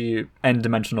 It could be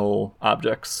n-dimensional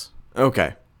objects.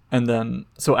 Okay. And then,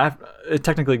 so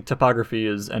technically topography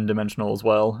is n-dimensional as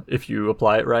well, if you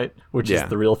apply it right, which is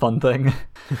the real fun thing.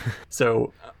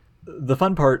 So the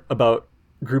fun part about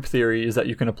group theory is that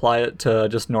you can apply it to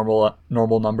just normal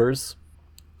numbers.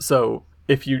 So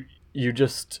if you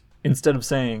just, instead of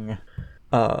saying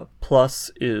plus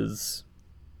is,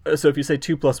 so if you say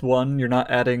 2 plus 1, you're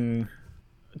not adding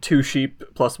 2 sheep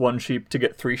plus 1 sheep to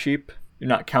get 3 sheep. You're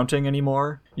not counting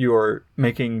anymore. You're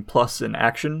making plus an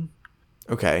action.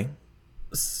 Okay.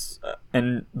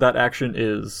 And that action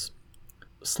is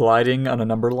sliding on a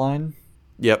number line.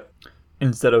 Yep.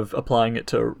 Instead of applying it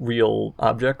to real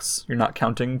objects. You're not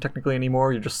counting technically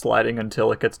anymore. You're just sliding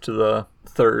until it gets to the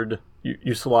third.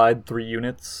 You slide 3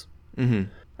 units. Mm-hmm.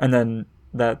 And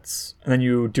then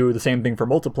you do the same thing for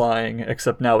multiplying,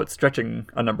 except now it's stretching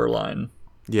a number line.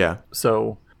 Yeah.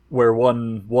 So where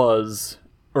 1 was,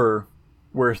 or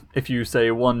where if you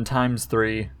say 1 times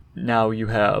 3, now you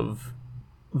have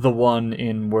the 1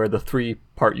 in where the 3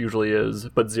 part usually is,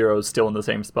 but 0 is still in the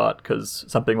same spot because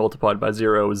something multiplied by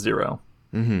 0 is 0.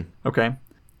 Mm-hmm. Okay?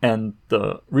 And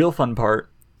the real fun part,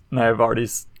 and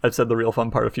I've said the real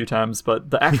fun part a few times, but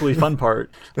the actually fun part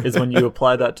is when you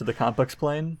apply that to the complex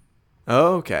plane.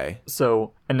 Okay.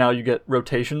 So, and now you get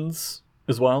rotations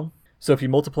as well. So if you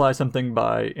multiply something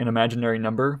by an imaginary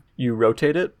number, you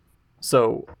rotate it.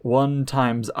 So 1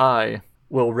 times I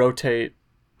will rotate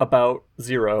about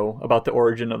 0, about the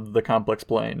origin of the complex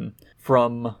plane,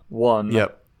 from 1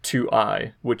 to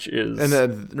I, which is... And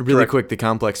then really quick, the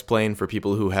complex plane, for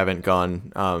people who haven't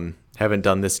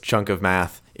done this chunk of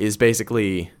math, is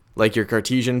basically like your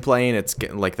Cartesian plane. It's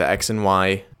like the X and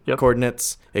Y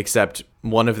coordinates, except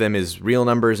one of them is real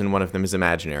numbers and one of them is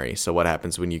imaginary. So what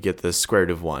happens when you get the square root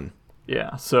of 1?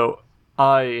 Yeah, so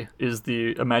I is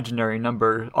the imaginary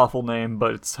number. Awful name,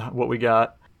 but it's what we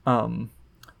got.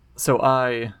 So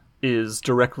I is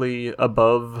directly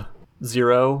above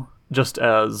 0, just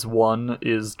as 1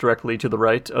 is directly to the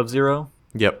right of 0.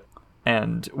 Yep.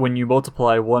 And when you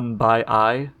multiply 1 by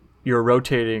I, you're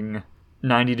rotating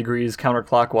 90 degrees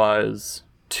counterclockwise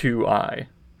to I.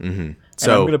 Mm-hmm.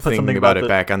 So I'm gonna put something about it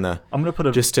back on the... I'm going to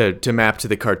put just to map to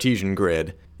the Cartesian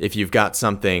grid, if you've got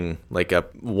something like a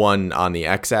 1 on the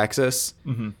x-axis,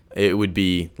 it would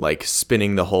be like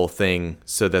spinning the whole thing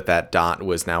so that dot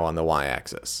was now on the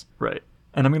y-axis. Right.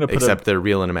 And I'm going to put except they're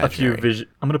real and imaginary.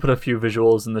 I'm going to put a few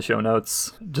visuals in the show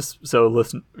notes, just so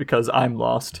listen, because I'm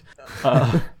lost.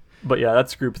 But yeah,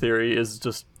 that's group theory is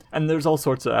just... And there's all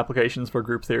sorts of applications for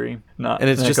group theory. And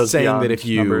it's just saying that if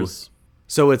you... Numbers.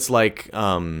 So it's like...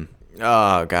 oh,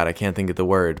 God, I can't think of the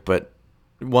word, but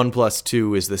 1 plus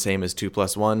 2 is the same as 2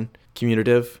 plus 1,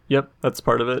 commutative. Yep, that's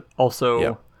part of it.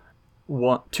 Also,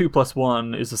 2 plus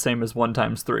 1 is the same as 1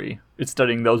 times 3. It's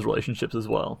studying those relationships as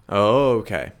well. Oh,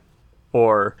 okay.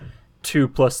 Or 2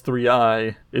 plus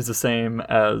 3i is the same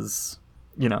as,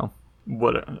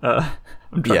 what...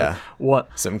 I'm trying to,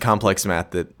 some complex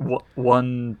math that...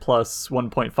 1 plus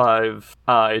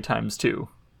 1.5i times 2.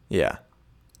 Yeah.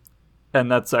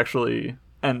 And that's actually...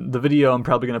 And the video I'm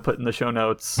probably going to put in the show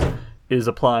notes is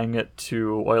applying it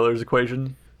to Euler's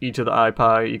equation. E to the I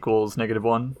pi equals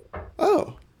 -1.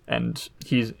 Oh. And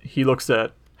he looks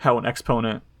at how an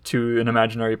exponent to an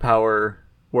imaginary power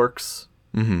works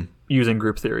using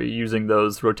group theory, using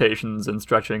those rotations and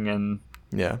stretching and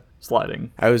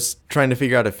sliding. I was trying to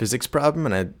figure out a physics problem,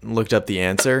 and I looked up the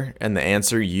answer, and the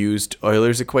answer used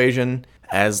Euler's equation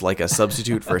as like a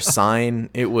substitute for sine.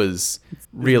 It was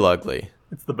real ugly.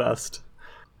 It's the best.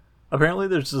 Apparently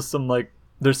there's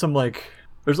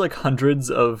hundreds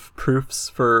of proofs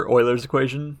for Euler's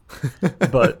equation,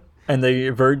 and they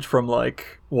verge from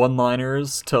like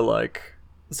one-liners to like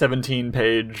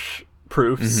 17-page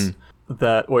proofs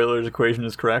that Euler's equation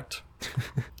is correct.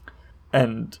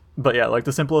 But yeah, like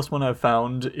the simplest one I've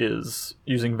found is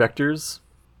using vectors.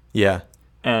 Yeah.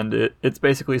 And it's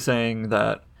basically saying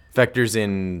that vectors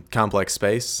in complex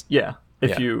space. Yeah.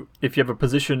 If you have a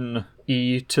position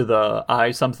e to the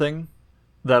I something,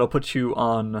 that'll put you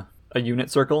on a unit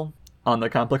circle on the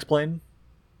complex plane.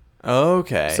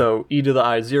 Okay. So e to the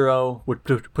I 0 would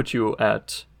put you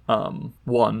at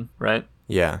 1, right?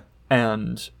 Yeah.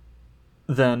 And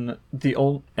then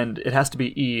and it has to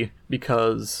be e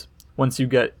because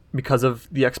because of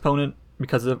the exponent,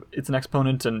 because of it's an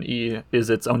exponent and e is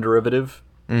its own derivative.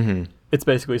 It's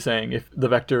basically saying if the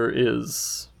vector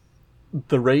is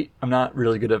the rate... I'm not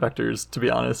really good at vectors, to be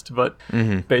honest, but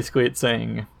basically it's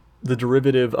saying the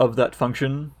derivative of that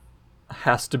function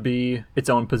has to be its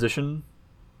own position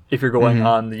if you're going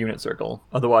on the unit circle.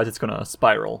 Otherwise, it's going to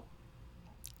spiral.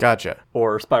 Gotcha.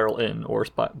 or spiral in,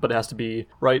 but it has to be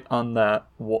right on that.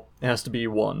 It has to be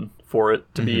 1 for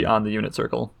it to be on the unit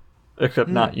circle. Except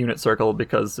not unit circle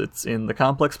because it's in the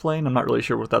complex plane. I'm not really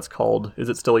sure what that's called. Is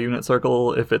it still a unit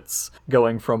circle if it's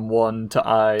going from 1 to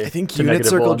I? I think to unit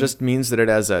circle 1? just means that it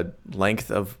has a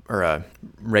length of, or a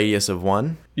radius of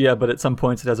 1. Yeah, but at some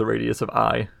points it has a radius of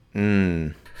I.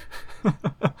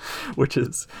 Which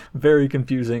is very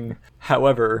confusing.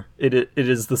 However, it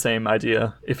is the same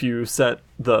idea. If you set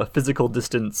the physical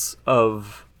distance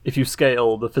of... If you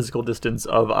scale the physical distance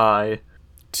of I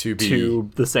To be...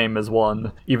 to the same as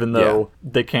 1, even though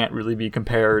they can't really be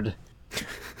compared.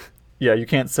 Yeah, you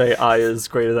can't say I is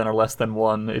greater than or less than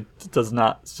 1. It does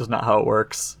not. It's just not how it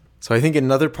works. So I think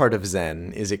another part of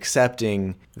Zen is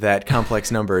accepting that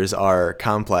complex numbers are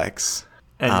complex.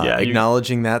 And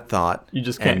acknowledging that thought. You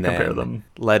just can't compare them.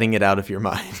 Letting it out of your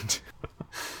mind.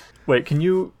 Wait, can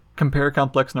you compare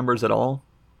complex numbers at all?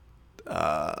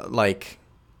 Like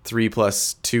 3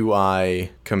 plus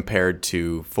 2i compared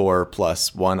to 4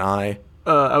 plus 1i.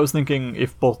 I was thinking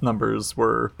if both numbers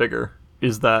were bigger.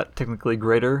 Is that technically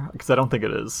greater? Because I don't think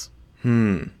it is.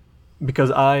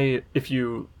 Because obviously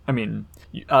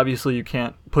you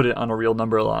can't put it on a real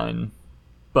number line,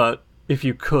 but if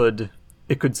you could,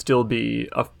 it could still be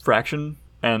a fraction,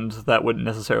 and that wouldn't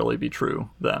necessarily be true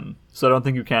then. So I don't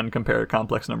think you can compare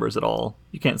complex numbers at all.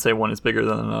 You can't say one is bigger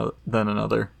than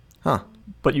another. Huh.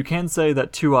 But you can say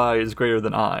that 2i is greater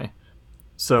than I.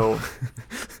 So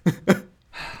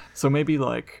so maybe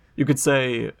like you could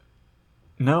say,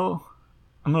 no,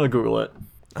 I'm going to Google it.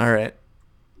 All right.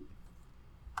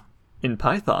 In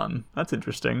Python. That's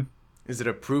interesting. Is it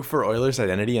a proof for Euler's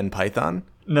identity in Python?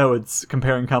 No, it's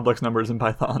comparing complex numbers in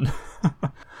Python.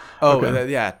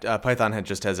 Python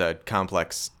just has a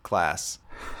complex class.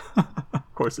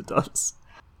 Of course it does.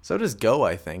 So does Go,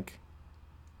 I think.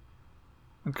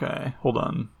 Okay, hold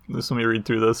on. Let me read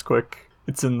through this quick.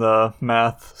 It's in the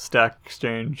Math Stack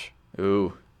Exchange.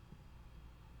 Ooh.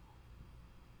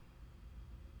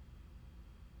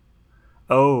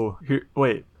 Oh,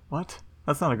 wait, what?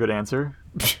 That's not a good answer.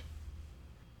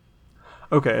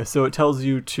 Okay, so it tells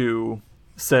you to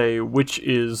say which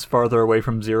is farther away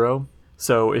from 0.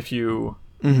 So if you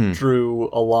drew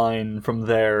a line from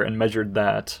there and measured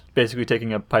that, basically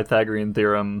taking a Pythagorean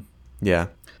theorem,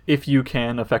 if you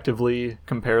can effectively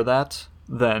compare that,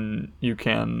 then you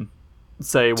can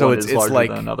say one is larger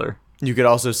than another. You could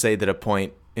also say that a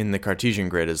point in the Cartesian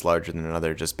grid is larger than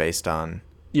another just based on...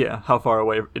 Yeah, how far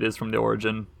away it is from the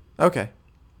origin. Okay.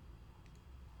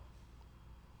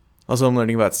 Also, I'm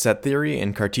learning about set theory,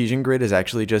 and Cartesian grid is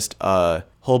actually just a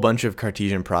whole bunch of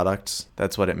Cartesian products.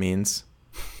 That's what it means.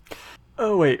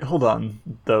 Oh, wait, hold on,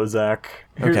 though, Zach.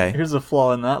 Here's a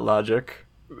flaw in that logic.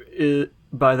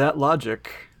 By that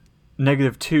logic,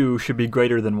 -2 should be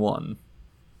greater than 1.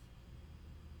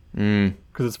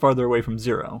 Because it's farther away from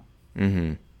 0.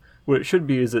 What it should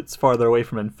be is it's farther away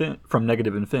from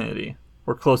negative infinity,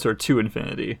 or closer to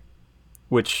infinity,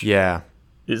 which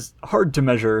is hard to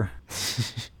measure.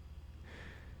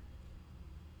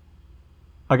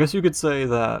 I guess you could say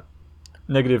that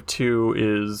 -2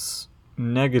 is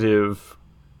negative,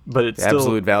 but it's still... The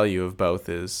absolute value of both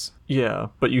is... Yeah,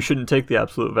 but you shouldn't take the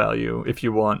absolute value if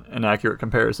you want an accurate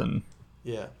comparison.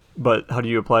 Yeah. But how do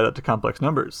you apply that to complex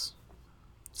numbers?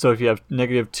 So if you have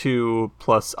 -2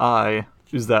 plus I,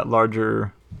 is that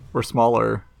larger or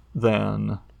smaller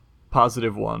than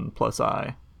 +1 plus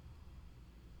I?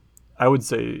 I would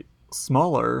say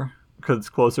smaller, because it's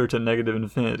closer to negative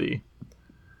infinity.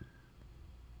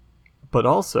 But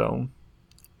also,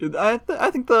 I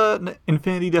think the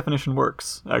infinity definition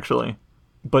works, actually.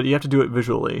 But you have to do it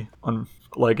visually.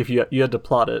 If you had to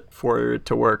plot it for it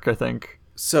to work, I think.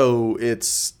 So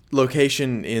its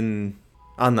location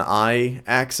on the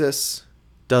I-axis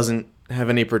doesn't have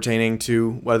any pertaining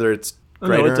to whether it's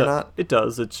greater or not? It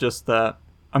does. It's just that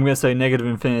I'm going to say negative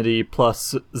infinity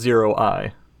plus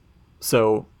 0i.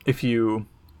 So if you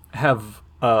have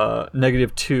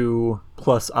 -2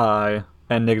 plus I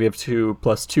and -2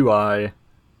 plus 2i,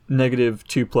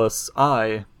 -2 plus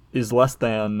I is less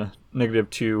than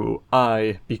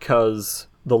 -2i because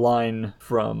the line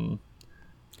from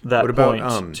that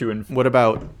point to infinity. What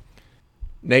about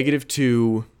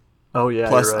 -2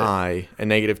 plus right. I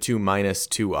and -2 minus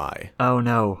 2i? Oh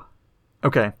no.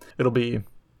 Okay, it'll be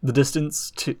the distance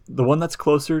to the one that's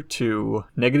closer to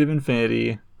negative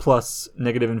infinity plus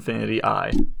negative infinity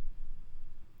I.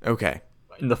 Okay.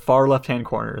 In the far left-hand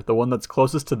corner, the one that's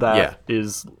closest to that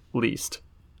is least.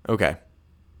 Okay.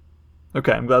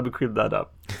 Okay, I'm glad we cleared that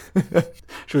up.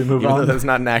 Should we move Even on? though that's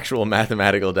not an actual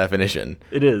mathematical definition.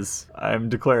 It is. I'm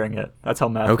declaring it. That's how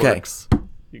math works.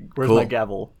 Where's my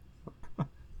gavel?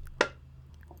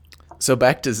 So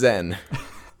back to Zen.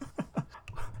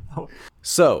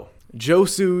 So,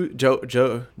 Joshu's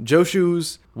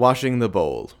washing the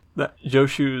bowl. That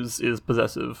Joshu's is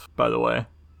possessive, by the way.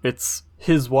 It's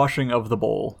his washing of the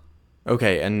bowl.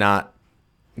 Okay, and not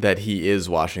that he is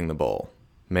washing the bowl.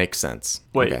 Makes sense.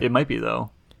 Wait, okay. It might be,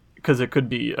 though. Because it could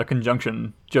be a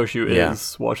conjunction. Joshu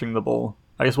is washing the bowl.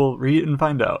 I guess we'll read it and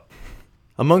find out.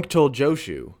 A monk told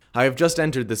Joshu, "I have just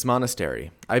entered this monastery.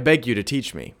 I beg you to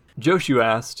teach me." Joshu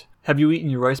asked, "Have you eaten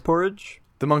your rice porridge?"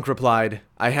 The monk replied,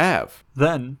 "I have."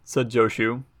 "Then," said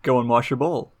Joshu, "go and wash your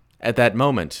bowl." At that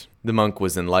moment, the monk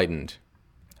was enlightened.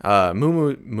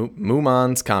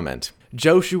 Mumon's comment.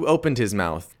 Joshu opened his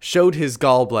mouth, showed his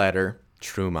gallbladder,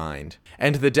 true mind,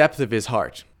 and the depth of his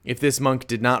heart. If this monk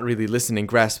did not really listen and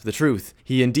grasp the truth,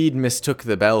 he indeed mistook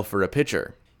the bell for a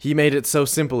pitcher. He made it so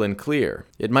simple and clear.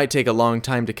 It might take a long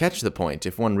time to catch the point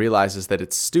if one realizes that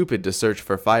it's stupid to search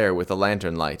for fire with a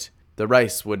lantern light. The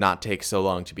rice would not take so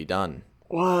long to be done.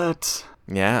 What?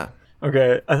 Yeah.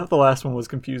 Okay, I thought the last one was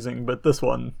confusing, but this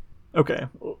one... Okay,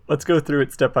 let's go through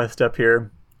it step by step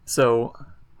here. So,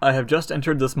 I have just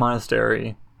entered this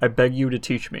monastery. I beg you to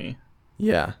teach me.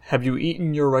 Yeah. Have you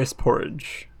eaten your rice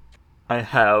porridge? I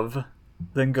have.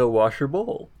 Then go wash your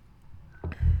bowl.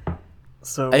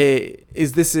 So...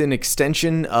 is this an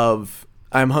extension of,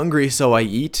 I'm hungry so I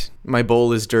eat, my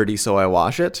bowl is dirty so I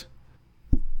wash it?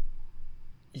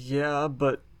 Yeah,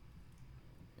 but...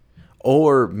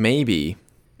 Or maybe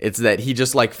it's that he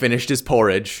just like finished his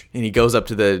porridge and he goes up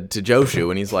to Joshu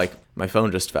and he's like, my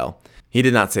phone just fell. He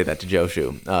did not say that to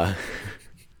Joshu.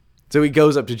 So he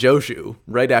goes up to Joshu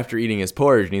right after eating his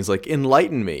porridge and he's like,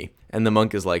 enlighten me. And the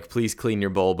monk is like, please clean your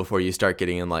bowl before you start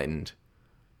getting enlightened.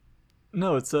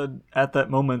 No, it said at that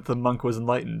moment the monk was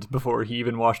enlightened before he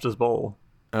even washed his bowl.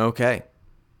 Okay.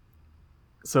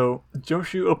 So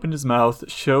Joshu opened his mouth,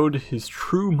 showed his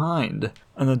true mind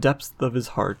and the depths of his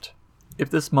heart. If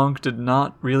this monk did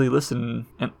not really listen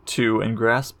to and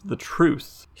grasp the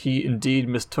truth, he indeed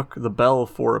mistook the bell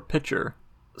for a pitcher.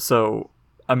 So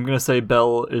I'm going to say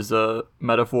bell is a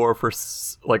metaphor for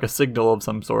like a signal of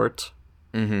some sort.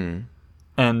 Mm-hmm.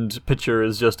 And pitcher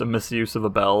is just a misuse of a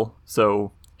bell.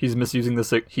 So he's misusing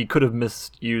he could have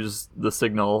misused the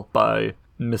signal by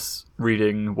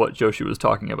misreading what Joshu was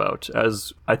talking about,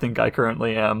 as I think I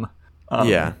currently am.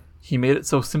 Yeah. He made it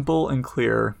so simple and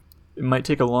clear. It might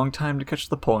take a long time to catch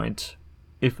the point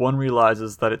if one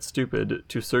realizes that it's stupid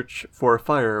to search for a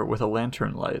fire with a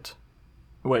lantern light.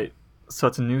 Wait, so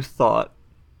it's a new thought.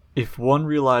 If one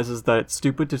realizes that it's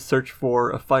stupid to search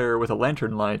for a fire with a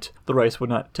lantern light, the rice would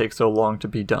not take so long to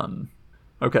be done.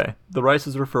 Okay, the rice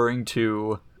is referring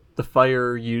to the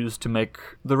fire used to make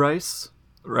the rice,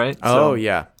 right? Oh,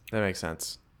 yeah, that makes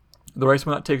sense. The rice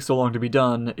would not take so long to be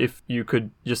done if you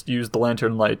could just use the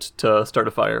lantern light to start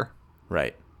a fire.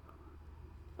 Right.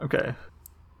 Okay.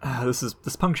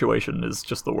 This punctuation is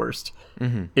just the worst.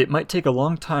 Mm-hmm. It might take a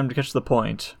long time to catch the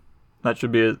point. That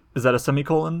should be is that a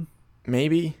semicolon?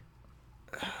 Maybe.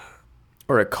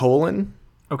 Or a colon?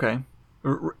 Okay.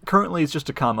 Currently it's just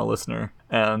a comma, listener,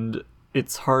 and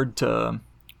it's hard to...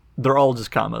 They're all just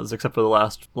commas, except for the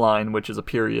last line, which is a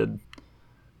period.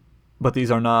 But these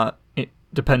are not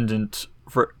dependent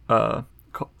for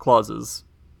clauses.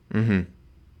 Mm-hmm.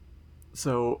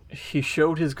 So he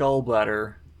showed his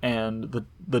gallbladder and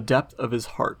the depth of his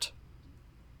heart.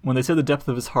 When they say the depth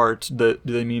of his heart, do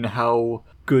they mean how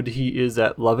good he is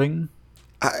at loving?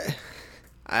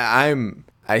 I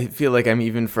feel like I'm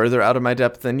even further out of my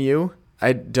depth than you.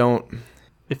 I don't...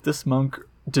 If this monk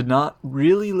did not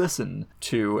really listen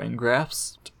to and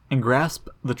grasp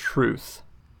the truth...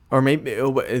 Or maybe,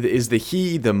 is the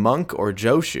he the monk or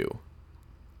Joshu?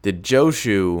 Did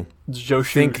Joshu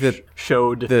think that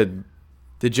showed...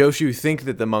 Did Joshu think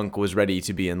that the monk was ready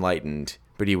to be enlightened,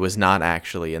 but he was not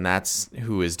actually, and that's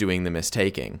who is doing the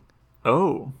mistaking?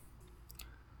 Oh.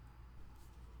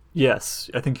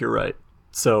 Yes, I think you're right.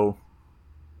 So,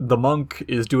 the monk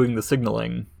is doing the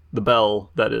signaling, the bell,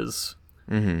 that is.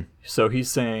 Mm-hmm. So he's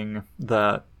saying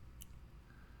that...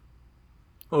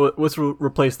 Well, let's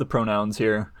replace the pronouns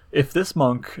here. If this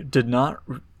monk did not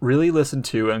really listen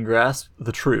to and grasp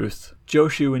the truth,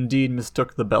 Joshu indeed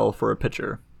mistook the bell for a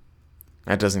pitcher.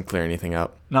 That doesn't clear anything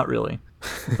up. Not really.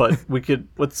 But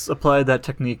let's apply that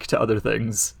technique to other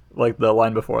things, like the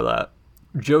line before that.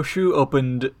 Joshu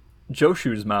opened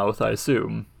Joshu's mouth, I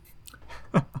assume.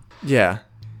 Yeah.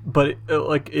 But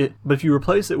but if you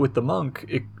replace it with the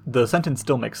monk, the sentence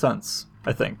still makes sense,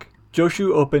 I think.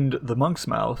 Joshu opened the monk's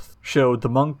mouth, showed the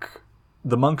monk's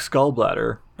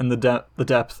gallbladder, and the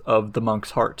depth of the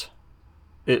monk's heart.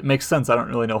 It makes sense. I don't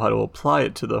really know how to apply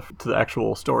it to the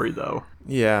actual story, though.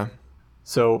 Yeah.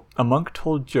 So, a monk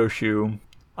told Joshu,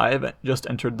 I have just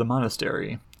entered the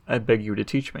monastery. I beg you to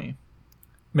teach me.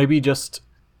 Maybe just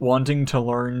wanting to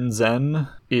learn Zen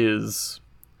is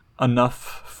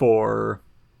enough for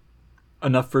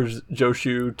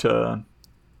Joshu to...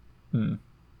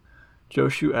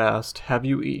 Joshu asked, have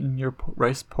you eaten your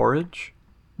rice porridge?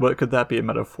 What could that be a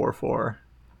metaphor for?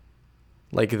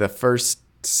 Like the first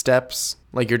steps,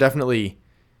 like you're definitely...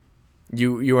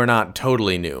 You are not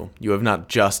totally new. You have not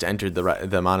just entered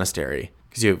the monastery,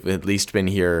 because you've at least been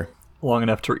here long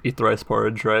enough to eat the rice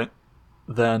porridge, right?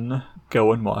 Then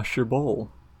go and wash your bowl.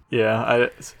 Yeah,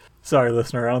 sorry,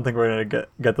 listener, I don't think we're gonna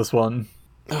get this one.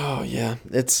 Oh yeah,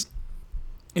 it's...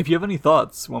 If you have any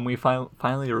thoughts when we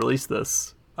finally release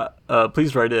this,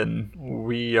 please write in.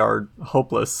 We are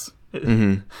hopeless.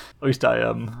 Mm-hmm. At least I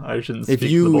am. I shouldn't speak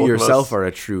if you for the both yourself of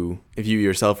us. If you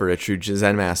yourself are a true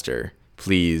Zen master,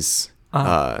 please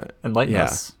enlighten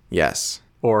us. Yes.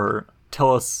 Or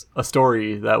tell us a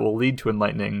story that will lead to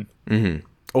enlightening. Mm-hmm.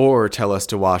 Or tell us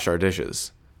to wash our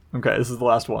dishes. Okay, this is the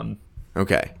last one.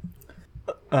 Okay.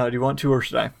 Do you want to, or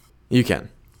should I? You can.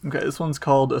 Okay, this one's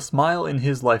called A Smile in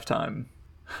His Lifetime.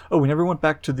 Oh, we never went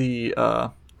back to the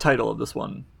title of this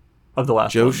one. Of the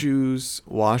last one. Joshu's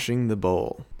washing the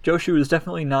bowl. Joshu is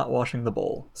definitely not washing the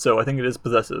bowl, so I think it is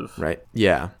possessive. Right.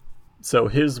 Yeah. So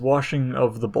his washing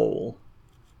of the bowl.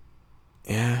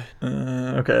 Yeah.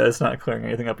 Okay, that's not clearing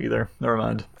anything up either. Never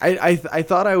mind. I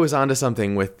thought I was onto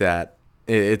something with that.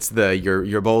 It's the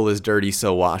your bowl is dirty,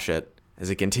 so wash it, as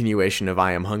a continuation of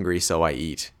I am hungry, so I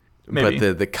eat. Maybe.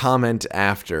 But the comment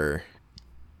after,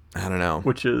 I don't know.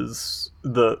 Which is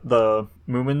the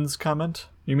Moomin's comment,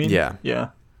 you mean? Yeah.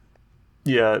 Yeah.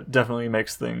 Yeah, it definitely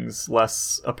makes things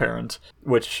less apparent.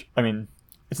 Which, I mean,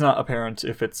 it's not apparent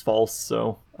if it's false,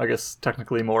 so I guess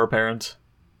technically more apparent.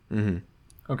 Mm-hmm.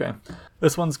 Okay.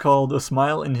 This one's called A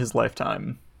Smile in His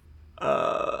Lifetime.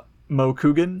 Mokugan?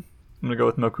 I'm gonna go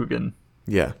with Mokugan.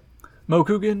 Yeah.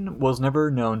 Mokugan was never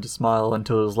known to smile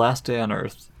until his last day on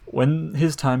Earth. When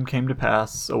his time came to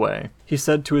pass away, he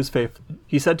said to his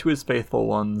faithful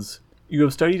ones, "You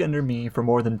have studied under me for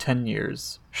more than 10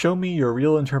 years. Show me your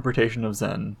real interpretation of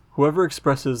Zen. Whoever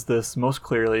expresses this most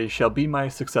clearly shall be my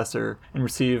successor and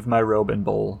receive my robe and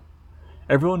bowl."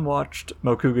 Everyone watched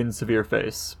Mokugan's severe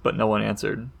face, but no one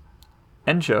answered.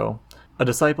 Ensho, a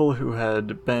disciple who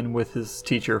had been with his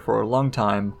teacher for a long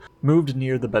time, moved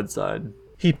near the bedside.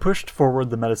 He pushed forward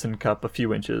the medicine cup a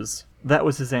few inches. That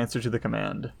was his answer to the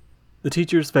command. The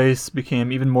teacher's face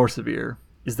became even more severe.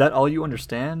 "Is that all you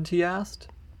understand?" he asked.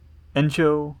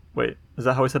 Ensho... Wait, is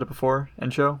that how I said it before?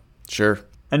 Ensho? Sure.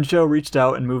 Ensho reached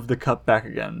out and moved the cup back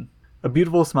again. A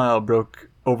beautiful smile broke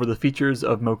over the features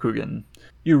of Mokugan.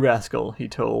 "You rascal," he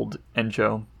told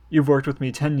Ensho. "You've worked with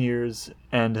me 10 years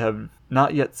and have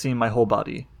not yet seen my whole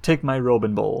body. Take my robe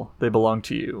and bowl. They belong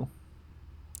to you."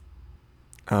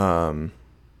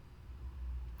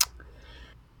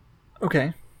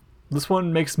 Okay. This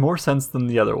one makes more sense than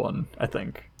the other one, I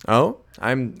think. Oh?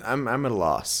 I'm at a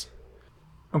loss.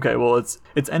 Okay, well, it's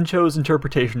Ensho's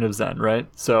interpretation of Zen, right?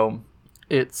 So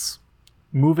it's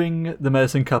moving the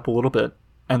medicine cup a little bit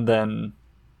and then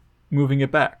moving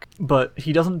it back. But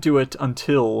he doesn't do it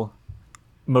until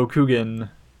Mokugan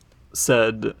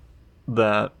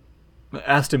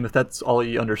asked him if that's all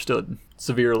he understood.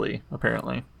 Severely,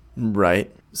 apparently.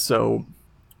 Right. So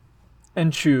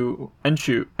Ensho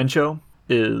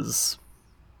is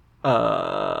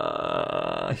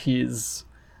he's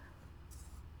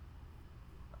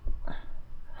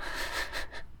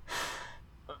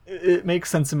it makes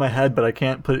sense in my head, but I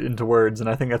can't put it into words, and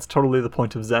I think that's totally the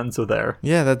point of Zen, so there.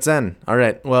 Yeah, that's Zen. All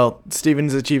right. Well,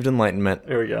 Steven's achieved enlightenment.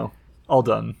 There we go. All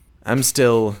done. I'm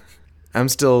still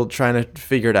trying to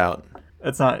figure it out.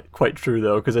 It's not quite true,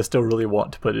 though, because I still really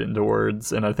want to put it into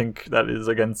words, and I think that is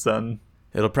against Zen.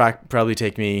 It'll probably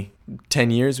take me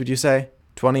 10 years, would you say?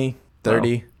 20?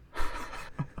 30? Oh.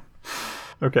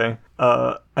 Okay.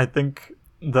 I think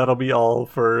that'll be all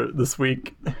for this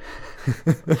week.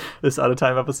 This out of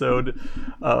time episode.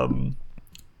 No,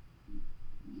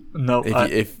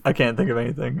 I can't think of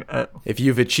anything. If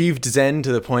you've achieved Zen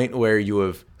to the point where you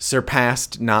have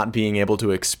surpassed not being able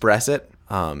to express it,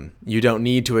 you don't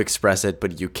need to express it,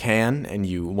 but you can, and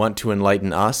you want to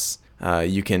enlighten us,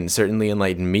 you can certainly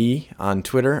enlighten me on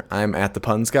Twitter. I'm at the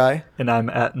Puns Guy. And I'm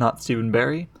at Not Stephen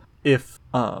Barry. If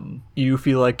you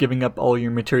feel like giving up all your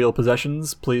material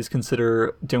possessions, please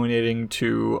consider donating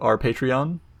to our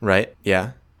Patreon. Right,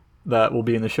 yeah. That will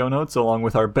be in the show notes, along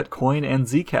with our Bitcoin and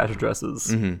Zcash addresses.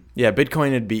 Mm-hmm. Yeah,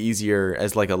 Bitcoin would be easier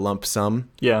as like a lump sum.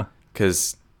 Yeah.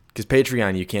 Because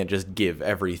Patreon, you can't just give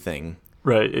everything.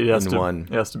 Right, it has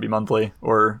to be monthly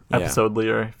or episodely,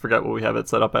 or I forget what we have it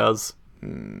set up as.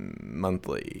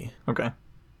 monthly. Okay.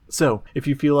 So, if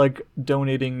you feel like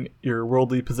donating your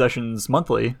worldly possessions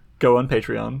monthly, go on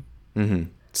Patreon.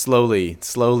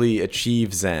 Slowly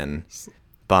achieve Zen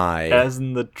by... As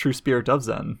in the true spirit of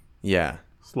Zen. Yeah.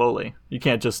 Slowly. You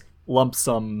can't just lump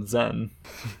sum Zen.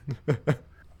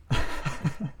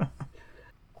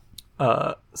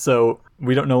 So,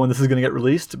 we don't know when this is going to get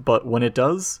released, but when it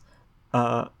does,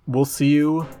 we'll see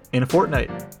you in a fortnight.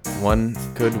 One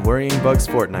good Worrying Bugs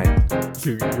fortnight.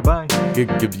 Goodbye.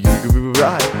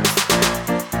 Goodbye.